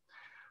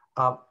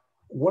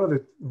 One of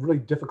the really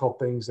difficult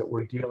things that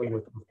we're dealing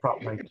with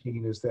Prop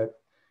 19 is that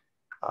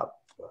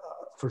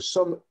for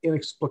some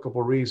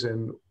inexplicable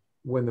reason,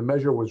 when the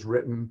measure was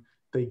written,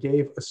 they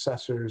gave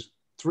assessors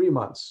 3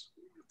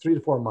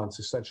 to 4 months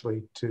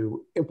essentially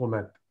to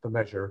implement the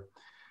measure.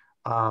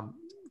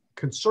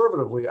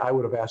 Conservatively, I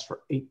would have asked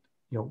for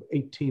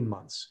 18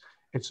 months.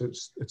 It's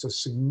a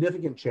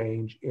significant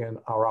change in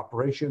our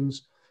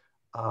operations.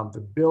 The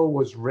bill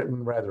was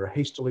written rather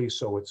hastily,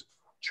 so it's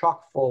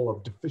chock full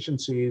of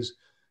deficiencies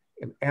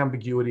and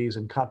ambiguities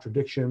and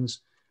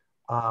contradictions.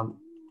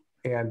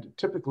 And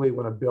typically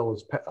when a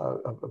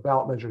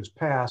ballot measure is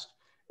passed,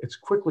 it's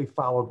quickly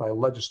followed by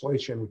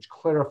legislation which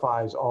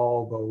clarifies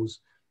all those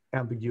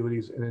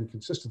ambiguities and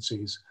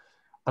inconsistencies.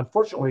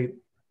 Unfortunately,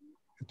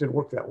 it didn't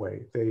work that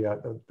way.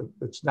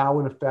 It's now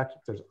in effect.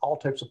 There's all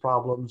types of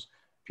problems.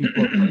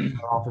 People are in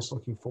our office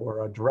looking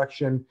for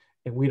direction,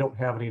 and we don't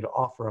have any to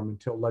offer them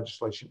until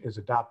legislation is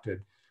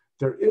adopted.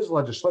 There is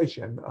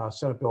legislation,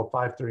 Senate Bill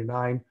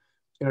 539,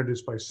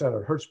 introduced by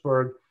Senator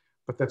Hertzberg,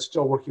 but that's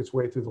still working its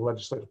way through the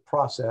legislative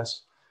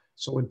process.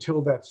 So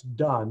until that's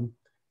done,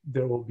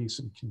 there will be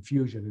some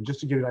confusion. And just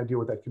to give you an idea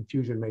what that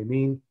confusion may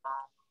mean,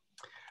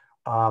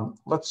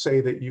 let's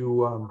say that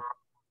you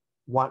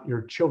want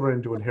your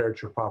children to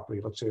inherit your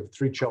property. Let's say you have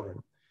 3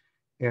 children.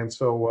 And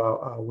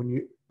so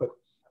but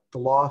the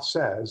law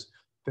says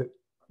that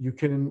you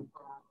can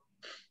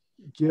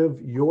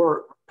give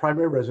your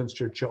primary residence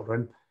to your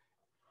children,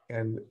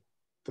 and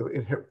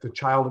the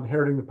child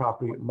inheriting the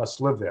property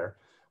must live there.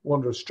 Well,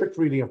 under a strict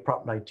reading of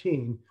Prop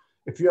 19,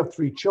 if you have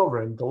 3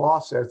 children, the law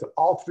says that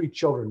all 3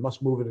 children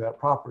must move into that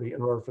property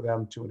in order for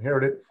them to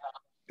inherit it,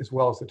 as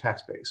well as the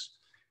tax base.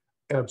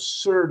 An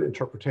absurd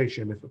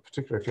interpretation,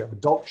 particularly if you have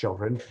adult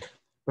children,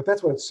 but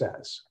that's what it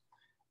says.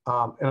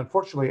 And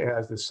unfortunately,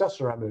 as the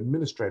assessor, I'm an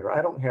administrator.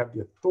 I don't have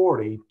the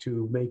authority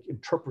to make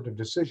interpretive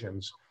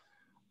decisions.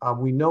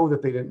 We know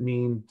that they didn't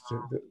mean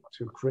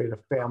to create a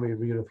family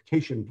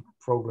reunification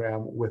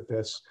program with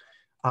this,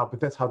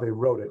 but that's how they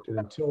wrote it. And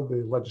until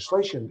the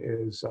legislation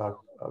is,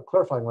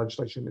 clarifying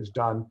legislation is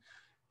done,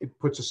 it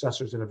puts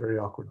assessors in a very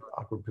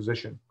awkward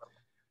position.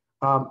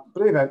 But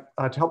anyway,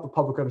 to help the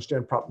public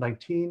understand Prop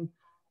 19,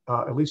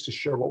 at least to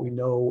share what we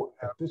know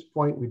at this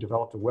point, we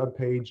developed a web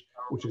page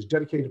which is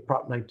dedicated to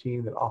Prop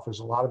 19 that offers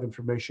a lot of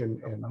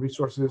information and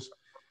resources.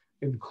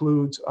 It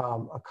includes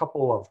a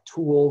couple of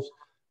tools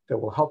that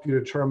will help you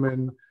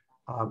determine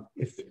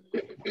if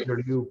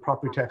your new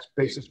property tax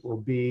basis will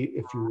be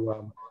if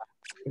you're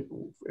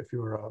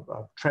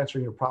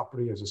transferring your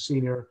property as a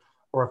senior,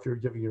 or if you're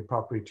giving your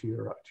property to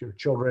your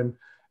children,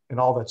 and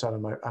all that's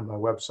on my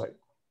website.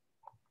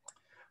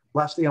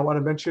 Last thing I want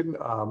to mention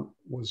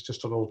was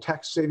just a little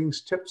tax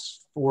savings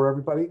tips for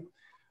everybody.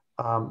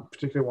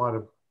 Particularly want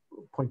to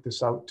point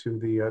this out to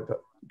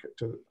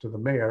the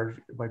mayor.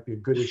 It might be a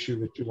good issue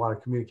that you want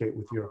to communicate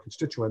with your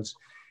constituents,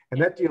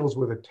 and that deals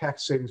with a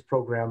tax savings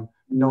program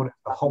known as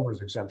the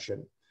homeowner's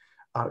exemption.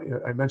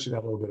 I mentioned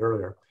that a little bit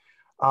earlier.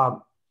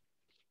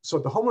 So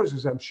the homeowner's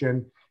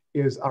exemption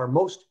is our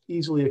most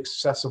easily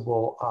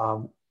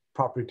accessible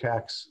property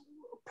tax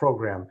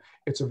program.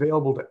 It's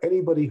available to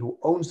anybody who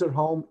owns their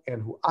home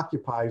and who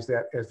occupies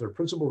that as their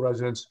principal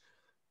residence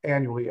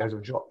annually as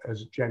of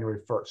January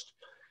 1st.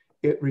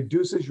 It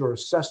reduces your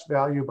assessed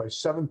value by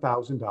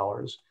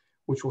 $7,000,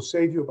 which will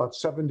save you about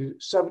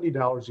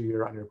 $70 a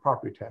year on your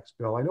property tax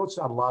bill. I know it's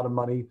not a lot of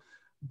money,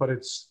 but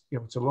it's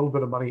a little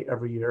bit of money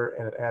every year,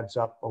 and it adds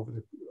up over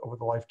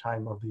the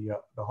lifetime of the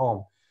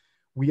home.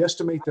 We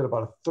estimate that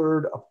about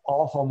 1/3 of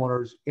all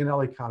homeowners in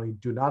LA County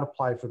do not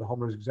apply for the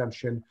homeowner's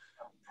exemption,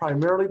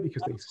 primarily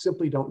because they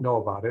simply don't know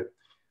about it.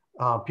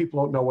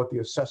 People don't know what the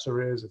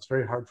assessor is. It's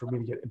very hard for me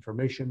to get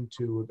information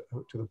to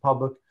the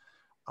public.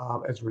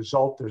 As a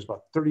result, there's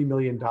about $30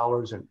 million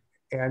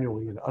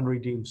annually in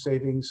unredeemed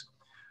savings.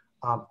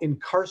 In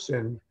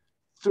Carson,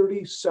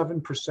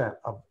 37%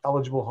 of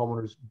eligible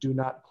homeowners do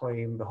not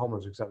claim the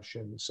homeowner's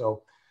exemption.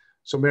 So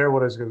Mayor,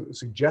 what I was going to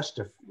suggest,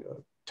 if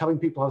telling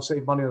people how to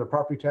save money on their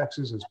property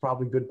taxes is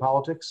probably good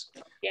politics.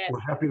 Yes. We're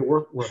happy to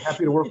work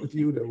with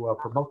you to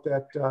promote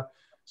that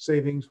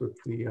savings with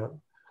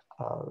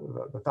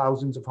the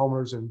thousands of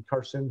homeowners in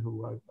Carson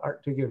who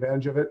aren't taking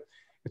advantage of it.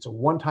 It's a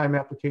one-time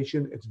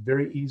application. It's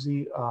very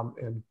easy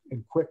and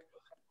quick.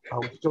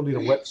 We still need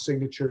a wet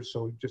signature,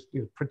 so we just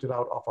need to print it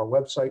out off our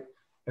website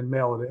and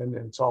mail it in,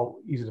 and it's all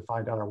easy to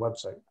find on our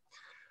website.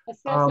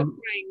 Assessor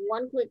Prang,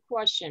 one quick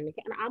question.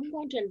 I'm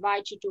going to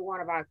invite you to one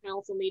of our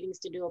council meetings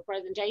to do a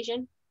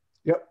presentation.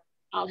 Yep.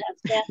 I'll have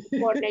staff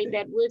coordinate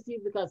that with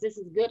you because this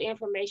is good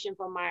information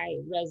for my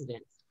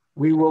residents.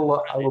 We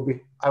will. I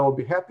will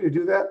be happy to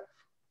do that.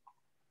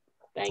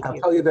 Thank you. I'll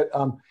tell you that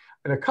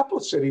in a couple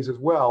of cities as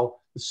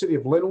well, the city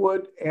of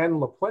Linwood and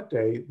La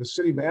Puente, the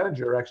city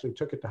manager actually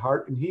took it to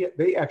heart, and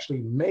they actually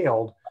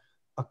mailed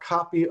a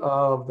copy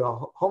of the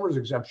homeowner's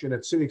exemption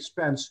at city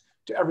expense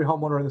to every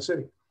homeowner in the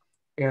city.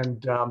 And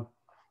does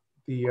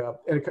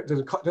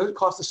it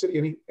cost the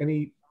city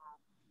any?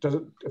 Does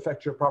it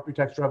affect your property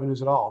tax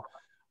revenues at all?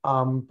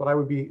 But I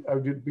would be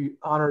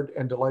honored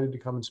and delighted to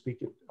come and speak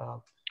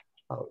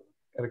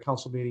at a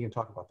council meeting and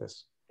talk about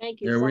this.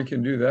 Thank you. Yeah, we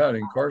can do that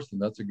in Carson.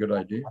 That's a good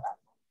idea.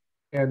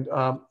 And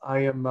I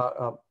am,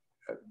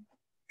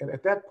 and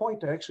at that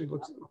point, I actually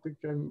think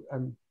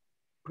I'm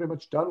pretty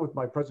much done with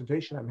my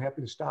presentation. I'm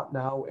happy to stop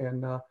now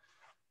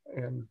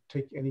and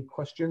take any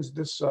questions.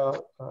 This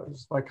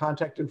is my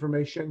contact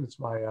information. It's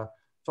my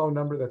phone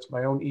number. That's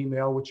my own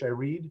email, which I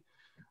read.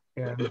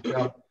 And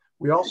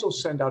we also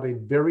send out a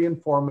very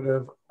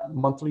informative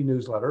monthly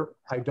newsletter.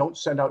 I don't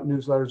send out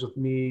newsletters with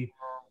me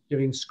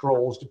giving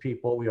scrolls to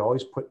people. We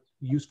always put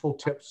useful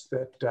tips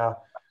that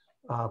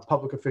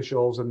public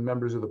officials and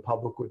members of the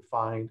public would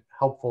find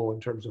helpful in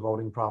terms of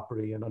owning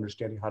property and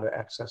understanding how to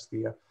access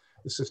the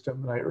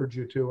system. And I urge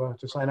you to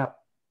sign up.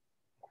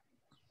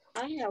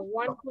 I have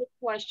one quick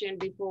question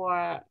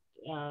before.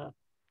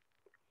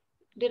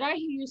 Did I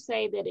hear you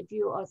say that if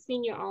you are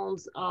senior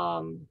owns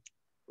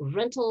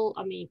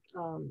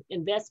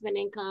investment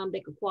income, they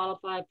could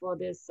qualify for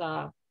this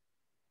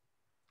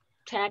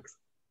tax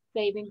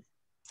savings?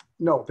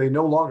 No, they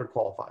no longer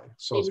qualify.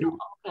 So,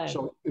 okay.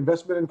 So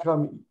investment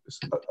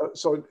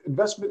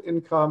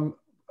income,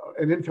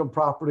 an income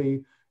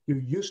property, you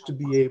used to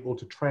be able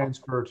to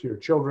transfer to your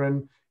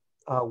children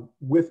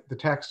with the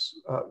tax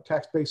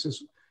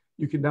basis.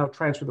 You can now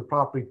transfer the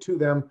property to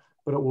them,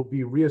 but it will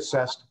be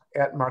reassessed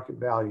at market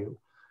value.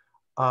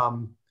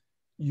 The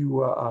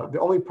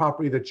only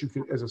property that you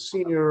can, as a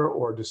senior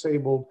or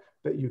disabled,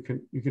 that you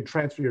can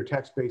transfer your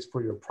tax base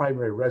for your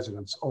primary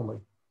residence only.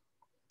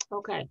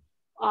 Okay.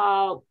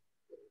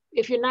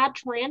 If you're not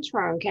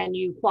transferring, can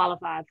you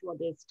qualify for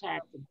this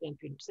tax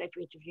exemption? Say for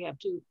if you have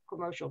two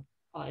commercial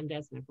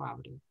investment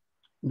properties.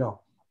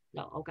 No.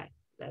 No. Okay.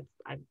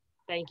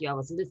 Thank you. I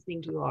was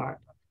listening too hard.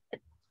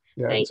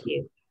 Yeah, thank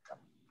you.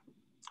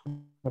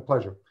 My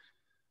pleasure.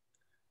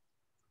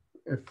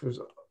 If there's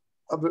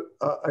other,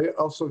 I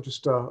also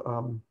just I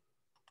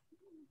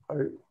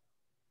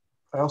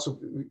also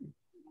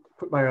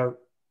put my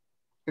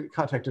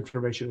contact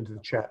information into the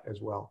chat as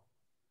well.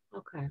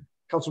 Okay.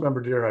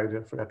 Councilmember Deere,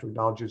 I forgot to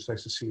acknowledge you. It's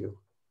nice to see you.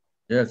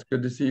 Yeah, it's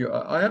good to see you.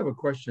 I have a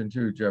question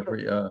too,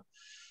 Jeffrey.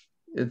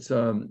 It's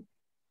a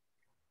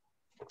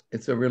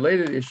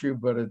related issue,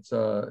 but it's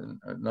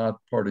not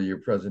part of your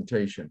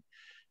presentation.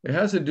 It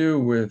has to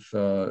do with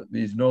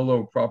these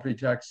no-low property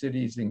tax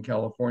cities in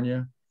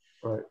California.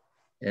 Right.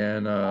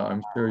 And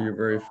I'm sure you're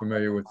very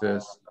familiar with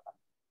this.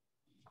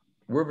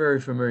 We're very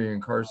familiar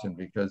in Carson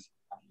because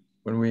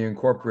when we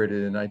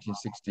incorporated in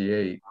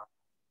 1968,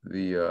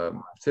 the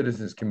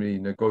Citizens Committee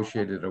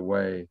negotiated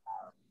away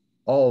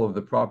all of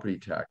the property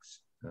tax,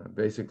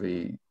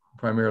 basically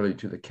primarily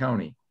to the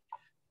county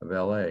of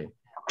LA.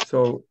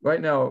 So right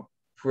now,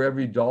 for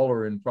every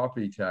dollar in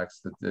property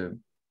tax that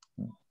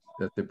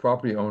the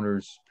property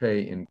owners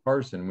pay in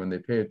Carson, when they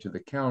pay it to the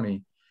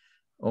county,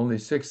 only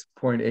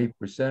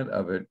 6.8%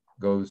 of it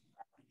goes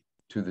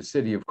to the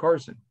city of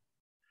Carson.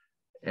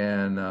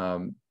 And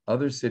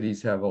other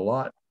cities have a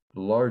lot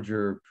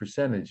larger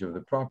percentage of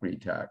the property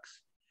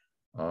tax.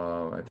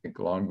 I think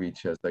Long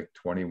Beach has like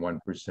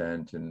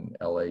 21% and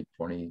LA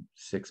 26%,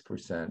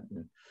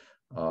 and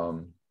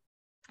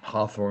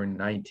Hawthorne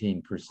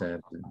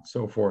 19% and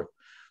so forth.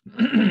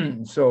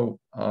 So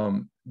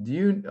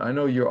I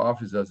know your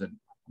office doesn't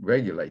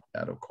regulate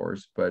that, of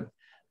course, but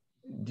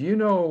do you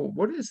know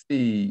what is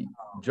the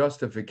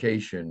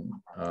justification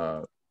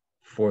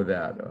for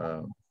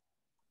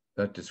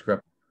that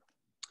discrepancy?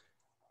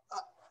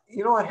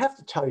 You know, I have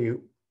to tell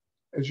you,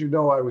 as you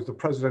know, I was the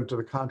president of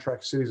the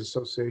Contract Cities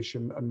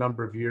Association a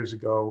number of years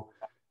ago.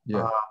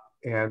 Yeah.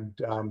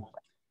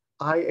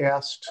 I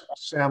asked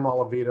Sam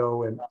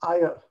Olivito, and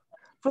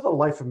for the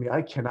life of me,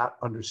 I cannot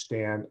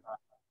understand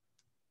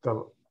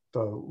the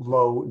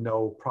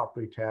no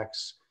property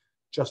tax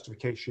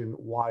justification,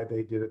 why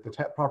they did it. The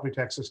property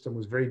tax system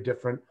was very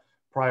different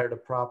prior to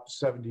Prop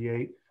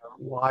 78,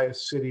 why a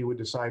city would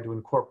decide to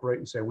incorporate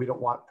and say, we don't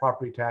want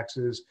property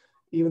taxes,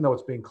 even though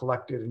it's being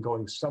collected and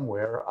going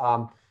somewhere.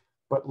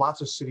 But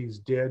lots of cities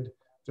did.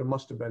 There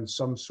must have been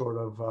some sort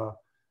of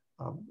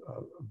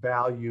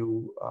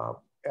value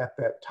at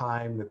that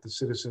time that the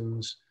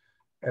citizens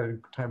at a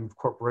time of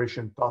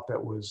corporation thought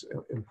that was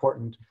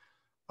important.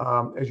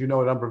 As you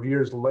know, a number of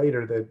years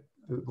later, that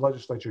the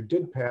legislature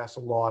did pass a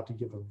law to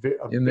give a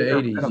in the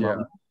 80s,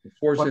 minimum,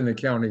 forcing the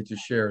county to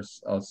share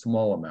a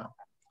small amount.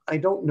 I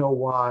don't know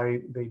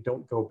why they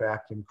don't go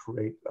back and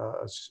create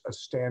a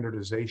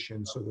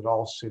standardization so that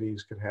all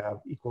cities could have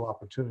equal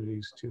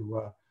opportunities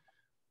to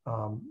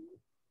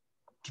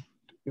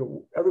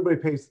everybody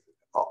pays,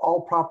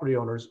 all property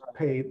owners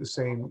pay the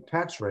same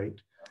tax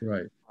rate.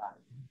 Right.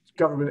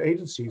 Government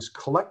agencies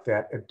collect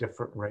that at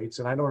different rates,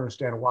 and I don't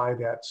understand why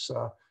that's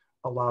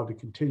allowed to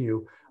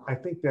continue. I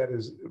think that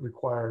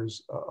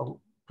requires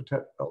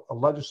a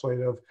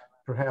legislative,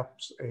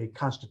 perhaps a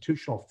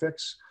constitutional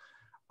fix,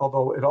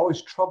 although it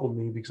always troubled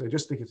me because I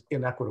just think it's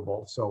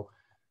inequitable. So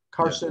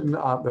Carson,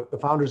 the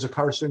founders of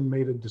Carson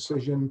made a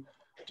decision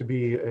to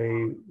be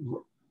a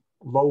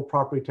low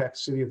property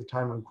tax city at the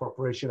time of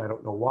incorporation. I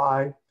don't know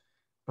why,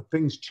 but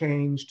things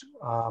changed.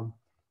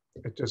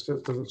 It just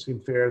doesn't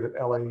seem fair that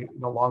LA,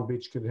 Long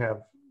Beach could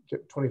have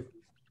 20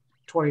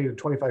 to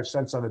 25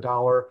 cents on the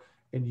dollar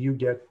and you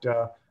get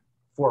 4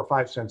 or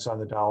 5 cents on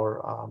the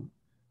dollar.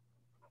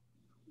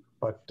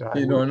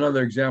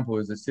 Another example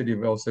is the city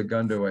of El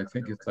Segundo. I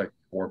think it's like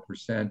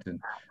 4%, and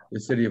the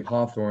city of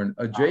Hawthorne,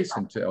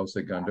 adjacent to El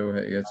Segundo,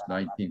 it's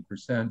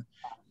 19%.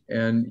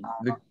 And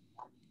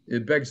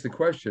it begs the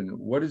question: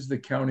 what is the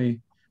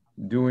county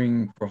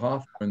doing for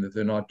Hawthorne that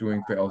they're not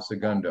doing for El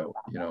Segundo?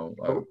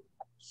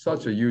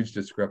 Such a huge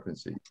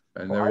discrepancy,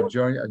 and they're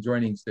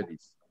adjoining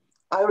cities.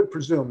 I would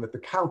presume that the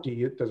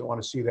county doesn't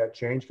want to see that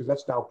change because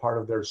that's now part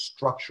of their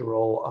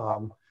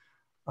structural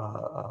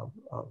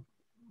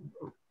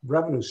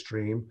revenue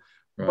stream.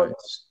 Right. But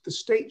the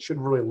state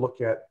should really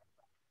look at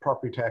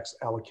property tax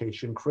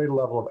allocation, create a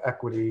level of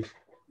equity,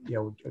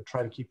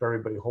 try to keep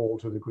everybody whole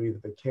to the degree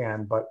that they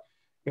can. But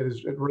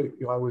it really,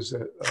 I was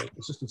an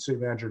assistant city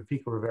manager in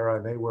Pico Rivera,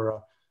 and they were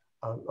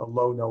a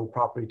low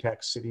property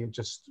tax city, and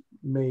just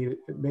made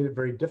it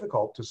very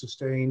difficult to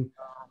sustain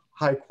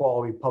high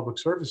quality public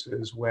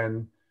services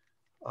when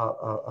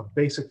a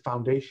basic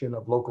foundation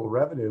of local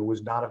revenue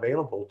was not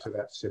available to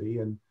that city.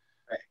 And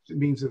it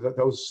means that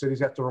those cities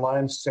have to rely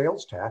on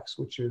sales tax,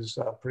 which is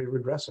pretty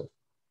regressive.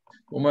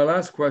 Well, my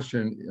last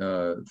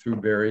question through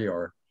Barry,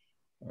 our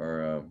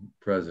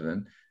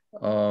president,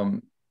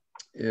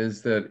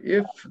 is that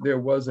if there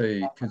was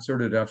a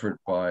concerted effort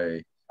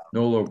by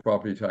no low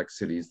property tax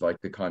cities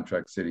like the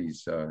contract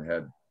cities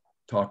had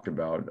talked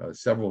about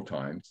several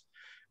times,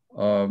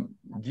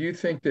 do you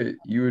think that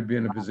you would be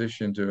in a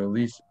position to at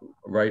least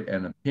write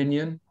an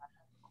opinion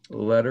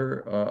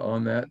letter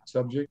on that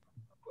subject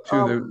to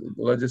the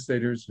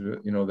legislators,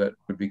 that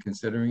would be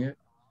considering it?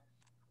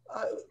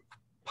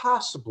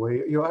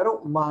 Possibly. I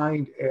don't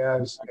mind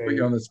as a... Put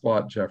you on the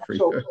spot, Jeffrey.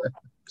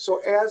 So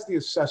as the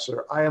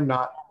assessor, I am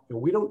not,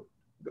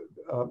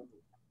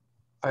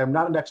 I am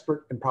not an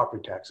expert in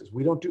property taxes.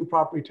 We don't do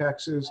property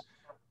taxes.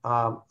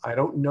 I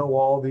don't know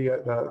all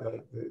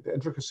the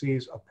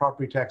intricacies of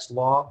property tax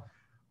law.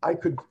 I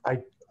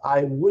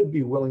would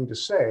be willing to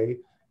say,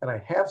 and I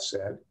have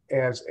said,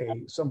 as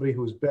somebody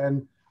who's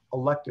been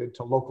elected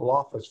to local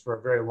office for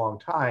a very long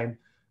time,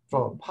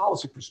 from a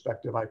policy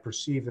perspective, I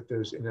perceive that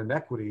there's an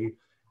inequity,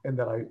 and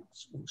that I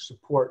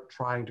support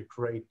trying to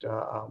create,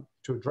 to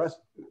address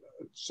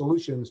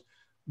solutions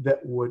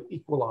that would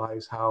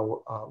equalize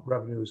how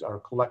revenues are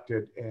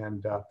collected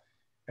and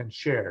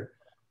shared.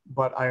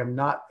 But I am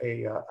not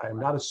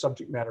a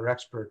subject matter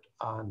expert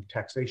on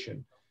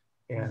taxation.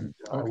 And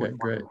okay,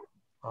 great.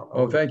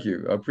 Thank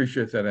you. I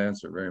appreciate that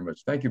answer very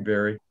much. Thank you,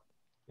 Barry.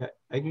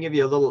 I can give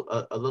you a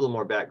little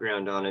more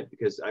background on it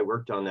because I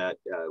worked on that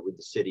with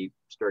the city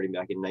starting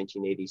back in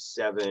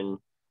 1987,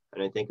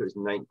 and I think it was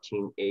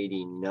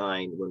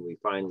 1989 when we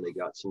finally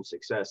got some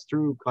success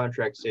through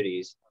contract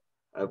cities,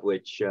 of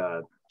which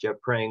Jeff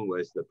Prang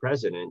was the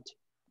president.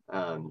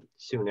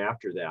 Soon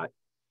after that,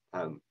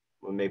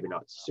 well, maybe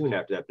not soon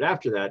after that, but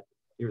after that,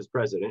 he was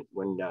president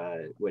when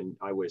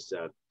I was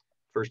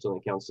first on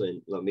the council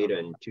in Lomita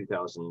in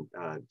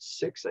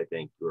 2006. I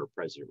think you were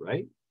president,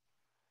 right?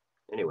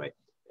 Anyway.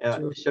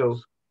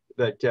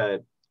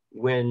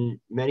 When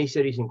many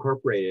cities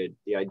incorporated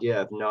the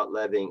idea of not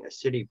levying a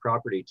city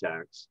property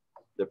tax,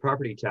 the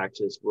property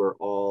taxes were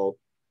all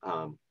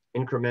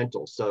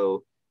incremental.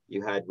 So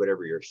you had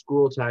whatever your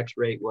school tax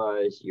rate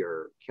was,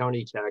 your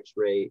county tax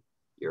rate,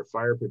 your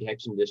fire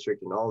protection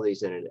district, and all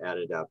these, and it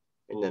added up.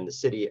 And then the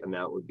city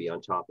amount would be on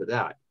top of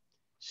that.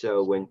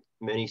 So when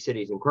many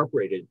cities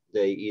incorporated,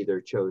 they either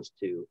chose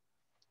to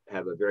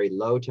have a very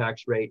low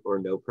tax rate or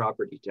no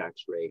property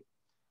tax rate,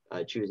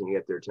 choosing to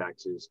get their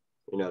taxes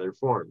in other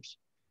forms.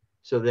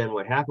 So then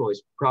what happened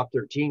was Prop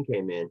 13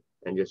 came in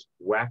and just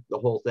whacked the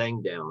whole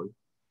thing down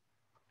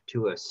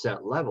to a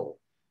set level.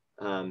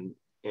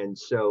 And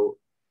so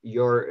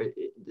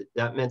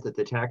that meant that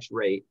the tax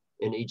rate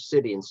in each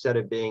city, instead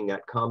of being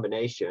that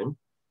combination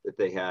that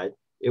they had,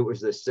 it was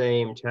the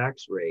same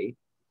tax rate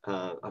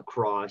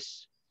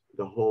across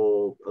the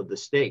whole of the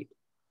state,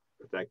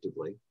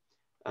 effectively,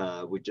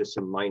 with just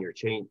some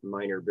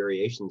minor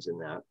variations in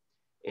that.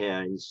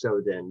 And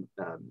so then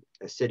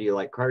a city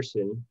like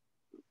Carson,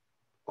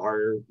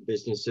 our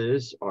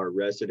businesses, our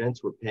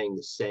residents were paying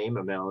the same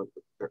amount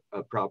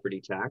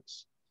property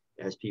tax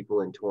as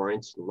people in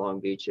Torrance, Long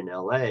Beach, and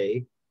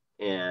LA,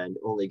 and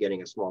only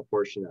getting a small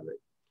portion of it.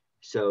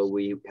 So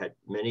we had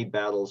many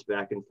battles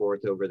back and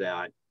forth over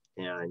that,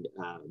 and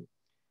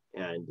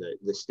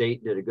the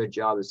state did a good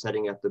job of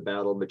setting up the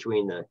battle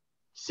between the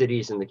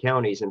cities and the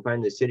counties, and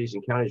finally the cities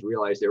and counties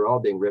realized they were all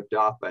being ripped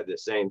off by the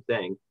same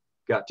thing,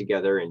 got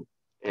together,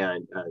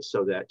 and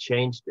so that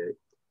changed it.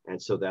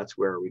 And so that's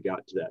where we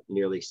got to that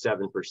nearly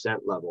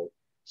 7% level.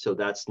 So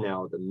that's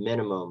now the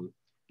minimum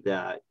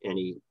that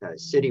any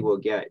city will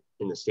get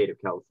in the state of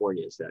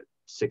California, is that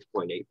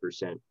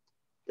 6.8%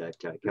 that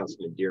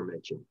Councilman Deere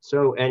mentioned.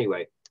 So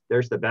anyway,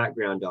 there's the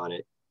background on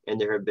it. And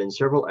there have been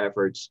several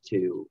efforts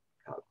to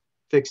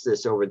fix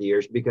this over the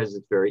years because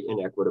it's very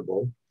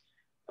inequitable.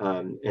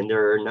 And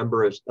there are a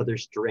number of other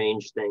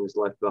strange things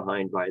left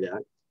behind by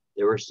that.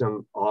 There were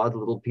some odd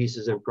little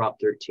pieces in Prop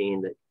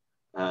 13 that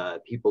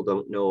people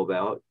don't know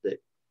about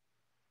that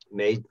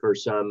made for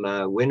some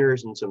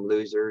winners and some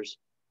losers.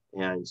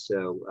 And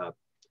so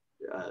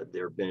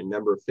there have been a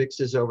number of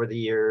fixes over the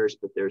years,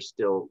 but there's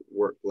still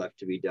work left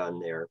to be done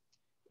there.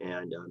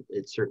 And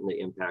it certainly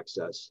impacts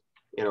us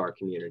in our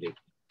community.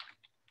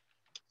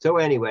 So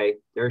anyway,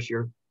 there's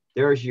your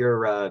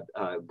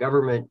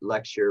government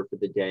lecture for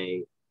the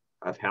day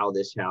of how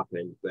this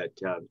happened. But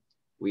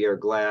we are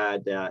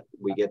glad that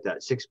we get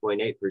that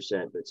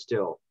 6.8%, but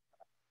still,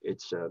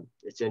 it's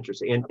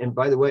interesting. And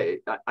by the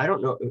way, I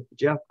don't know,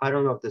 Jeff, I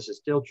don't know if this is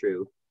still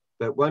true,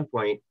 but at one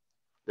point,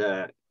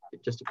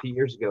 just a few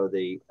years ago,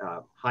 the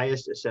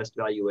highest assessed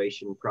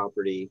valuation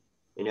property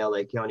in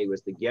LA County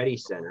was the Getty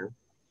Center,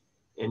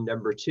 and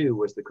number 2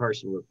 was the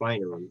Carson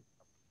Refinery.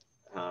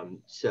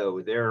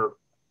 So their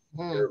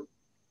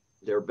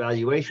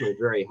valuation was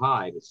very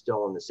high, but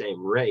still on the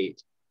same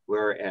rate.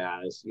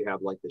 Whereas you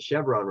have like the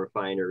Chevron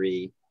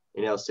Refinery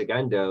in El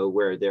Segundo,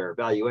 where their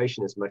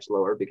valuation is much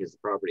lower because the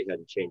property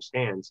hadn't changed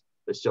hands,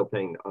 but still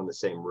paying on the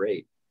same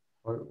rate.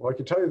 Well, I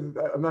can tell you,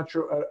 I'm not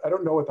sure, I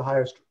don't know what the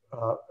highest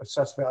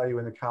assessed value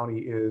in the county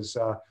is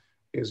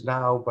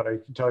now, but I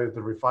can tell you that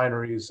the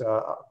refineries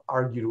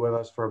argued with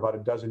us for about a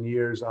dozen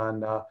years on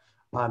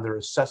their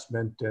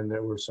assessment, and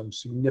there were some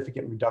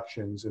significant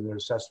reductions in their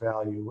assessed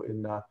value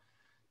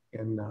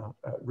in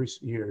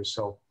recent years.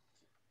 So,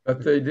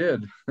 but they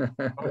did.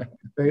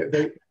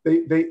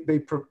 they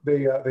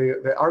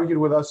argued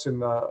with us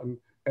and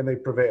they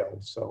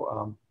prevailed.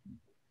 So,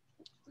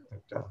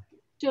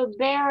 to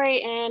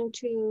Barry and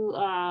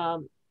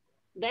to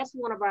that's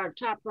one of our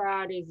top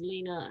priorities,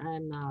 Lena,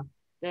 and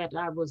that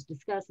I was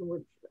discussing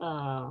with.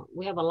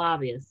 We have a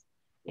lobbyist,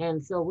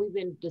 and so we've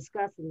been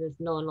discussing this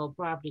no and low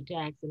property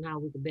tax and how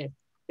we could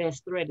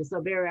best thread it. So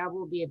Barry, I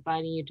will be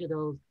inviting you to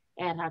those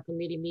ad hoc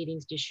committee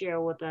meetings to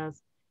share with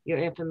us your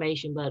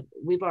information, but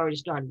we've already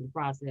started the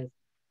process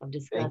of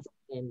discussing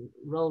and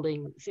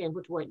seeing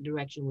which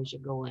direction we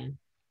should go in.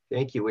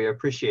 Thank you. We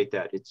appreciate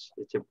that. It's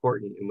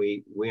important, and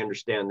we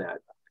understand that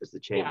as the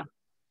chamber. Yeah.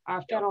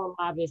 Our federal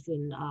lobbyists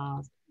and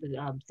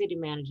the city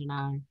manager and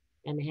I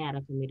and the ad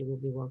hoc committee will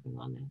be working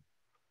on that.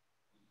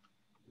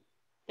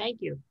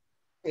 Thank you.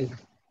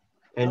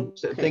 And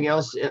something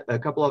else, a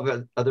couple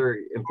of other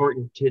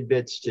important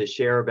tidbits to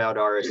share about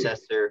our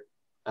assessor.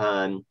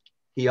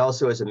 He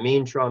also is a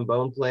mean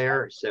trombone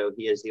player, so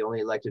he is the only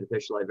elected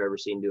official I've ever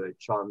seen do a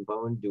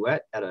trombone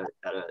duet at a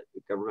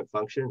government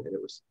function, and it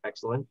was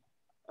excellent.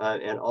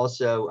 And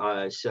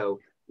also, so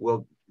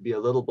we'll be a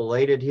little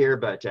belated here,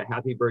 but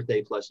happy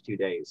birthday plus 2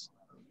 days.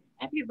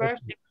 Happy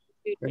birthday.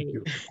 thank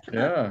you.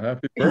 Yeah,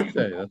 happy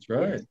birthday. That's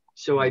right.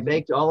 So I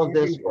baked all of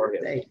this for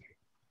him.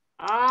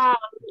 Ah,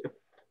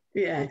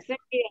 yeah.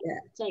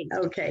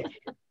 Okay.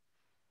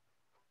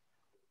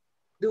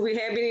 Do we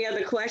have any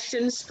other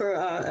questions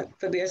for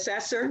the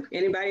assessor?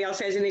 Anybody else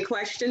has any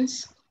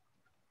questions?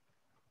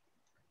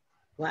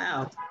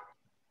 Wow.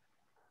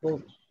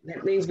 Well,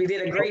 that means we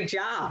did a great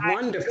job.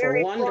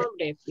 Wonderful, wonderful.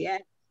 Yeah.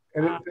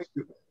 And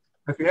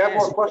if you have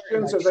more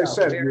questions, as I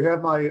said, you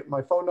have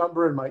my phone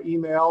number and my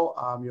email.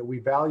 We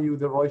value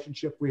the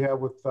relationship we have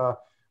with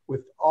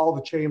all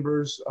the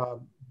chambers.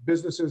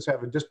 Businesses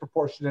have a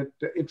disproportionate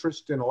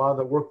interest in a lot of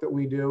the work that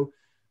we do.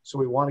 So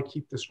we want to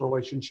keep this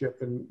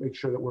relationship and make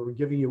sure that we're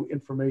giving you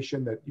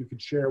information that you can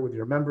share with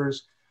your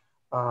members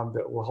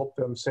that will help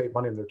them save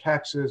money on their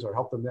taxes or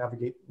help them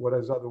navigate what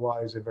is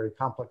otherwise a very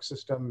complex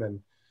system.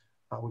 And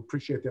we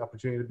appreciate the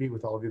opportunity to be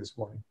with all of you this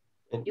morning.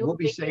 And we'll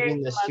be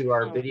saving this to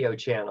our video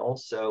channel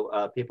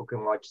so people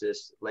can watch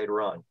this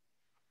later on.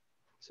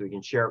 So we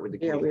can share it with the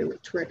community.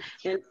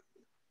 Yeah,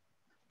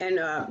 and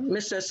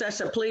Mr.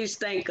 Assessor, please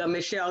thank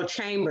Michelle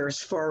Chambers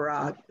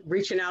for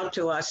reaching out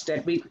to us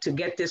to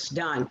get this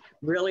done.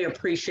 Really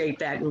appreciate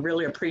that and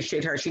really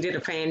appreciate her. She did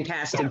a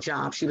fantastic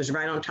job. She was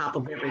right on top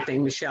of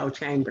everything, Michelle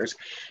Chambers.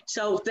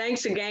 So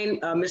thanks again,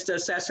 Mr.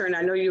 Assessor. And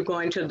I know you're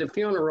going to the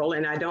funeral,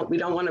 and we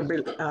don't want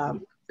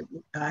to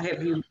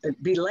have you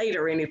be late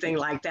or anything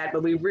like that,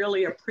 but we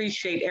really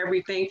appreciate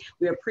everything.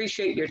 We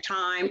appreciate your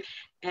time.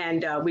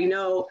 And we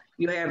know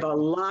you have a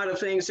lot of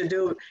things to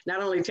do,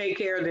 not only take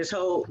care of this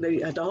whole,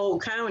 the whole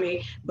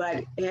county,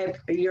 but have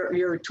your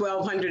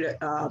 1,200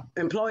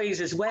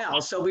 employees as well.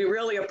 So we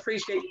really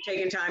appreciate you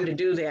taking time to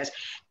do this.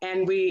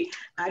 And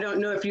I don't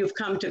know if you've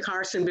come to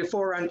Carson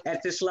before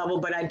at this level,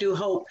 but I do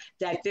hope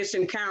that this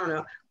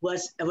encounter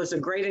was a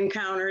great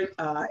encounter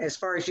as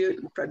far as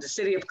you, for the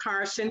city of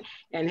Carson,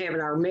 and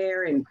having our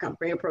mayor and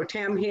Mayor Pro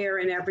Tem here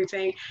and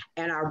everything,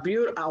 and our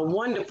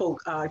wonderful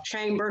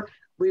chamber.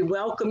 We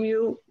welcome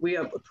you, we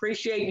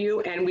appreciate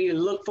you, and we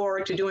look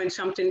forward to doing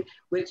something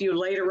with you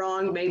later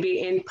on,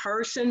 maybe in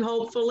person,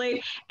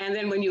 hopefully. And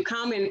then when you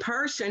come in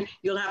person,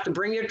 you'll have to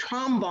bring your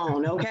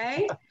trombone,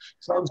 okay?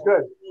 Sounds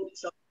good.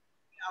 So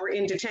our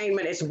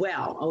entertainment as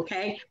well,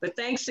 okay? But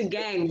thanks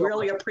again,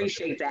 really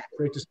appreciate that.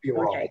 Great to see you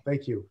all.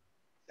 Thank you.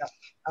 Yeah.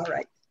 All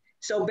right.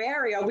 So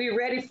Barry, are we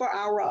ready for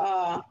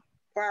our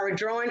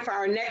drawing for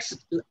our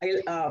next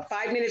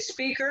 5-minute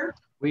speaker?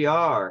 We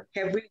are.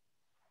 Have we?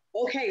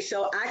 Okay,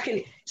 so I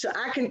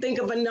can think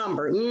of a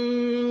number. The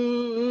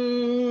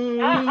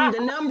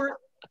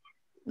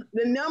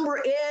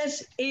number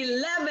is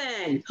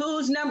 11.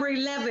 Who's number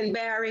 11,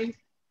 Barry?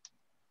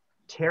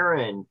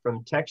 Taryn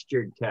from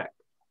Textured Tech.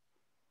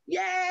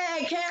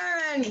 Yay,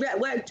 Karen!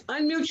 Well,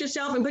 unmute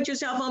yourself and put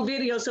yourself on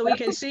video so we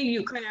can see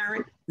you,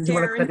 Karen. You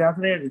want to put down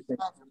there?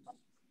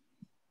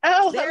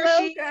 Oh, there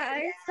hello,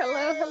 guys.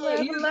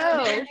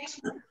 Hello.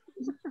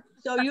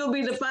 So you'll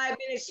be the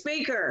 5-minute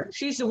speaker.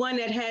 She's the one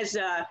that has,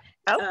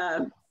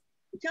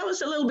 tell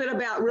us a little bit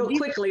about real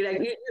quickly,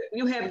 like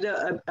you have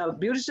the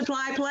beauty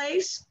supply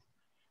place?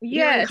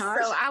 Yes,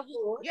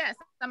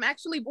 I'm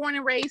actually born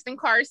and raised in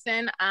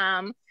Carson,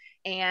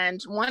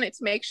 and wanted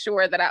to make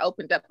sure that I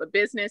opened up a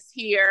business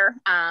here.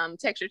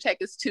 Textured Tech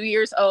is 2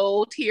 years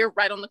old here,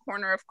 right on the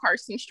corner of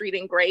Carson Street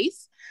and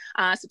Grace.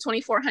 It's a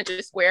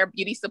 2,400 square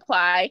beauty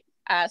supply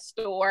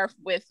store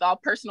with all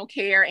personal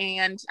care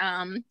and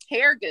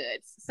hair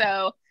goods.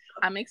 So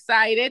I'm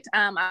excited.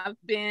 I've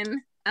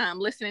been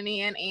listening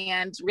in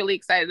and really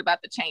excited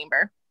about the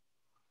chamber.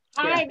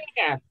 Hi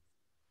there.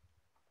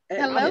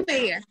 Hello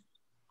there.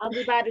 I'll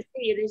be glad to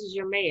see you. This is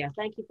your mayor.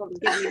 Thank you for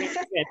giving me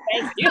that.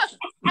 Thank you.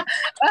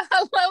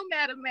 Hello,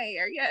 Madam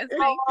Mayor. Yes,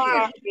 thank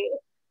you.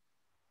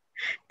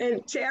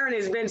 And Taryn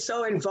has been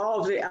so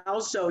involved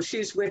also.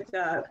 She's with,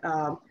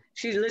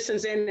 she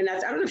listens in, and I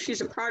don't know if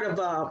she's a part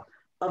of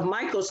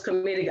Michael's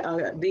committee,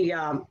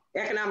 the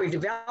economic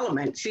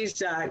development.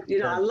 She's, I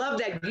love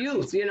that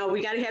youth.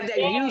 We got to have that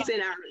youth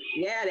in our,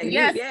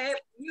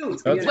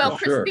 youth. Well,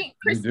 Christine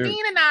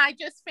and I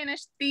just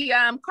finished the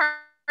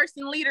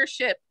Carson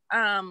leadership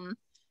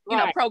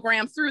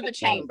program through the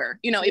chamber.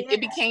 It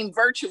became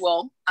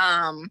virtual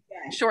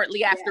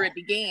shortly after it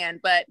began,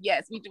 but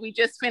yes, we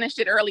just finished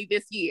it early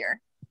this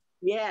year.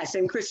 Yes,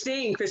 and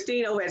Christine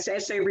over at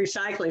SA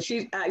Recycling,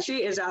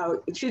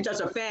 she does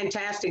a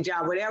fantastic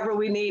job. Whatever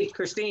we need,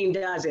 Christine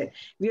does it.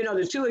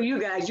 The two of you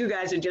guys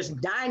are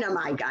just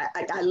dynamite.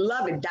 I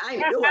love it.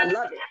 I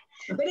love it.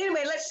 But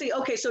anyway, let's see.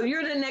 Okay, so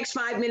you're the next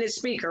 5-minute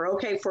speaker,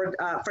 okay, for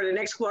the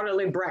next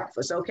quarterly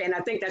breakfast, okay, and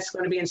I think that's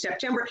going to be in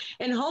September,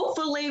 and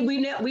hopefully we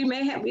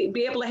may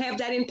be able to have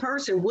that in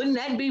person. Wouldn't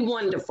that be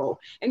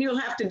wonderful? And you'll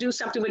have to do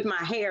something with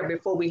my hair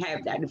before we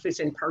have that, if it's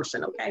in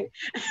person, okay?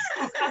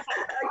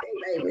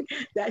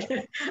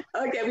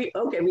 Okay, baby.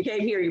 We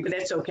can't hear you, but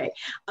that's okay.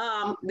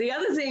 The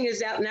other thing is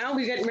that now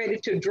we're getting ready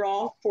to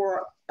draw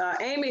for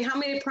Amy. How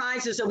many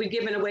prizes are we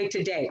giving away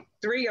today?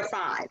 3 or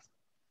 5?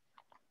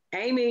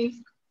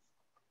 Amy.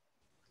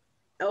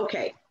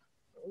 Okay.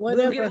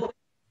 Whatever.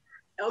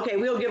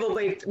 We'll give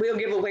away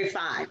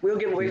 5. We'll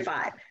give away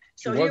 5.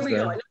 So here we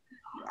go.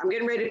 I'm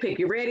getting ready to pick.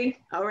 You ready?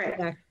 All right.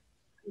 I'm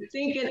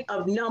thinking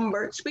of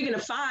speaking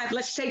of 5,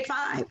 let's take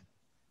 5.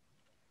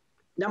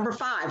 Number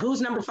 5.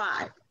 Who's number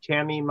 5?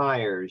 Tammy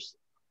Myers.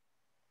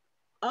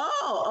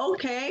 Oh,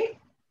 okay.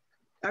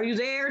 Are you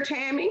there,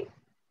 Tammy?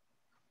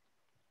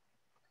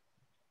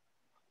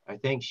 I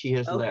think she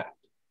has left.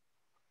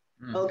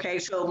 Okay,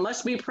 so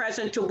must be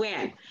present to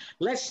win.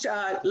 Let's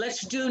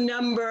do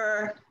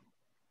number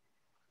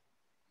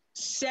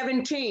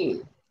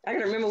 17. I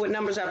gotta remember what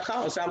numbers I've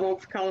called, so I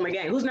won't call them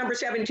again. Who's number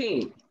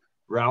 17?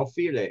 Ralph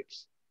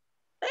Felix.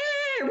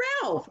 Hey,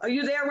 Ralph. Are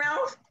you there,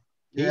 Ralph?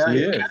 Yeah, he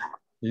is.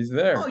 He's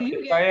there. Oh,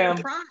 you I am.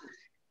 prize.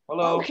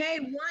 Hello. Okay,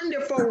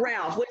 wonderful,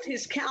 Ralph, with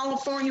his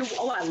California.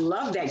 Oh, I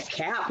love that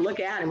cap. Look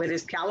at him with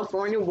his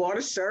California Water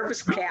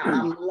Service cap.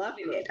 I'm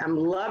loving it.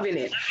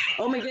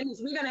 Oh my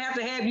goodness, we're gonna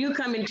have you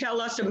come and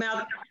tell us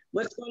about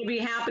what's going to be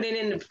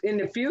happening in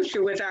the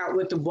future with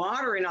the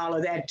water and all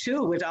of that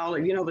too. With all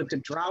of with the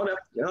drought up.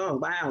 Oh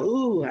wow.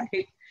 Ooh.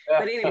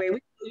 But anyway,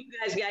 you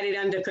guys got it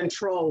under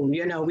control.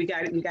 You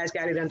guys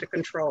got it under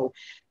control.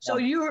 So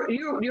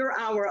you're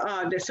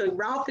our. So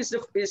Ralph is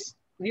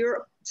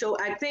your. So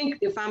I think,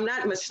 if I'm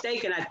not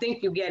mistaken, I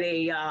think you get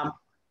a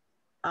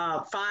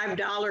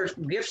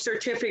 $5 gift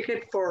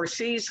certificate for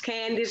C's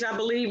Candies, I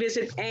believe, is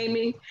it,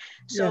 Amy?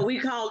 So we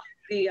call it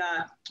the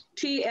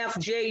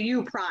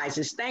TFJU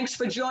prizes. Thanks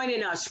for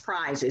joining us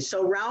prizes.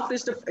 So Ralph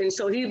is and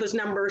so he was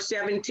number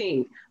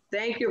 17.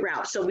 Thank you,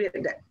 Ralph. So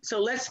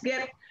let's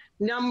get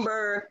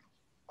number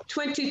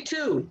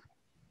 22.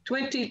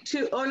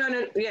 22. Oh,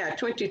 no. Yeah,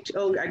 22.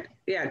 Oh,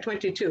 yeah,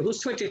 22. Who's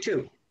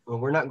 22? Well,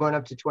 we're not going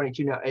up to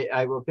 22 now.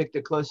 I will pick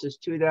the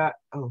closest to that.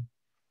 Oh,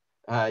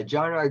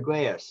 John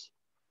Arguelles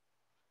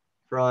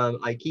from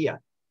IKEA.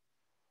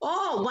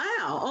 Oh,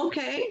 wow.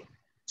 Okay.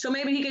 So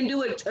maybe he can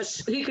do a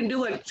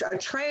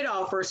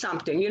trade-off or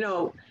something. You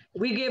know,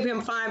 we give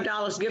him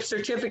 $5 gift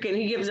certificate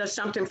and he gives us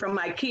something from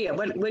IKEA.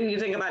 What do you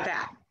think about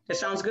that? That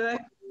sounds good?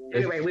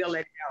 Anyway, we'll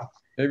let you know.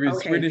 Maybe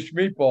Swedish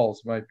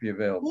meatballs might be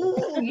available.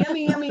 Ooh,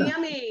 yummy, yummy,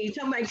 yummy.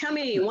 To my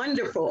tummy.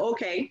 Wonderful.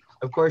 Okay.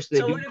 Of course, they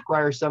do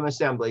require some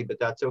assembly, but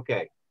that's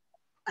okay.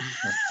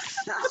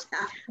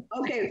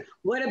 Okay.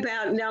 What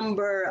about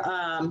number,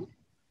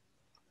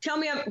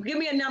 give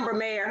me a number,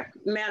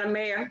 Madam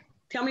Mayor.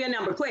 Tell me a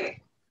number,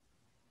 quick.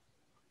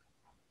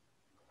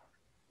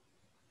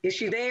 Is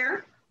she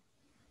there?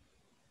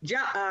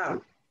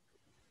 Mr.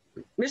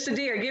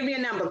 Deere, give me a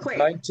number, quick.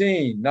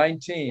 19.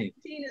 19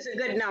 is a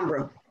good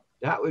number.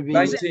 That would be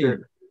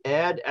Mr.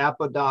 Ed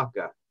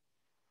Apodaca.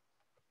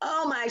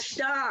 Oh, my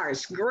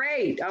stars.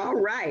 Great. All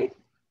right.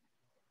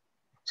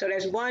 So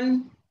there's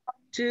 1,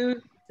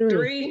 2,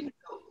 3.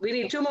 We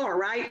need 2 more,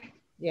 right?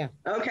 Yeah.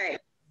 Okay.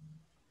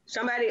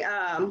 Somebody,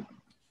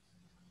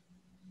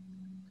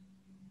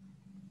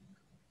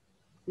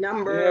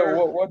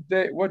 number.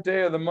 Yeah, what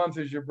day of the month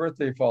is your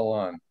birthday fall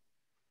on?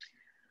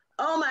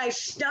 Oh, my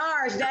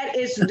stars. That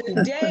is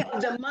the day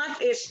of the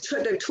month is to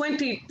the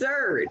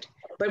 23rd,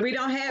 but we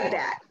don't have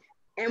that.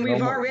 And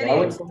we've already.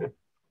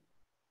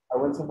 I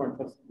went somewhere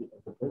close to the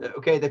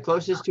Okay, the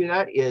closest to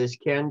that is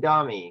Ken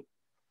Dami.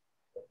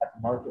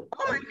 Oh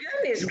my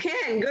goodness,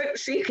 Ken. Good.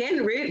 See, Ken,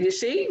 you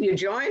see, you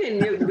join and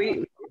we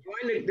join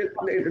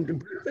the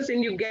breakfast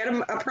and you get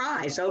a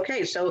prize.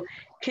 Okay, so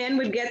Ken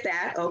would get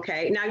that.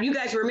 Okay. Now you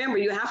guys remember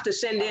you have to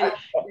send in,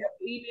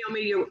 email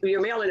me your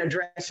mailing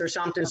address or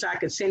something so I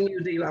could send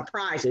you the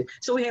prizes.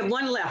 So we have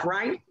 1 left,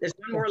 right? There's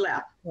 1 more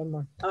left. 1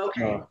 more.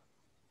 Okay.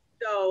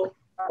 So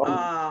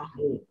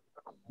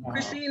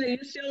Christina, you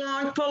still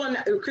on?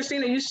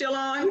 Christina, you still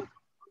on?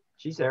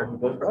 She's there.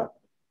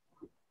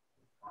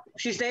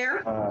 She's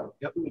there?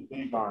 Yep.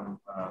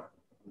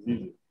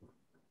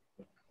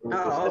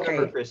 Oh,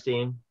 okay.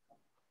 Christine.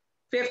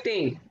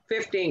 15.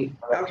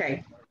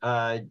 Okay.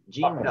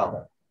 Jean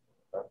Bell.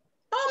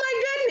 Oh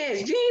my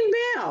goodness, Jean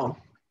Bell.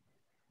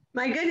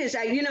 My goodness,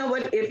 you know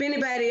what? If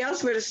anybody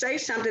else were to say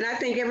something, I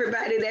think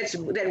everybody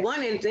that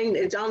won anything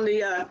is on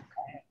the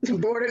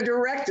board of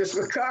directors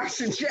for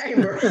Carson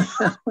Chamber.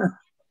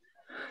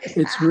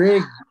 It's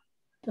rigged.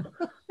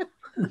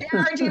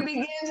 Charity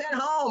begins at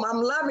home.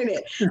 I'm loving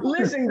it.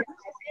 Listen, guys,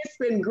 it's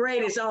been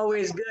great. It's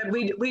always good.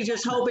 We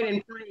just hoping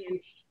and praying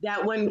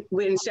that when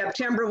in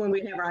September, when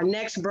we have our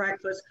next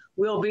breakfast,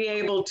 we'll be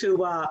able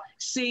to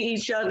see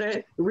each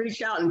other,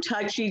 reach out and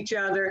touch each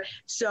other.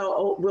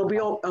 So we'll be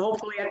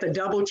hopefully at the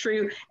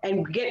DoubleTree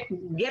and get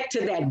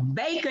to that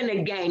bacon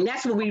again.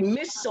 That's what we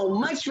miss so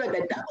much at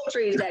the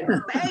DoubleTree is that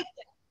bacon.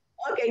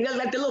 Okay, just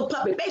like the little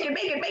puppy, bacon,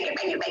 bacon, bacon,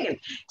 bacon, bacon.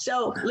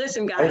 So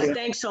listen, guys,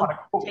 thanks so much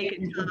for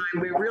taking time.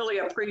 We really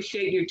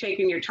appreciate you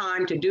taking your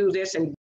time to do this and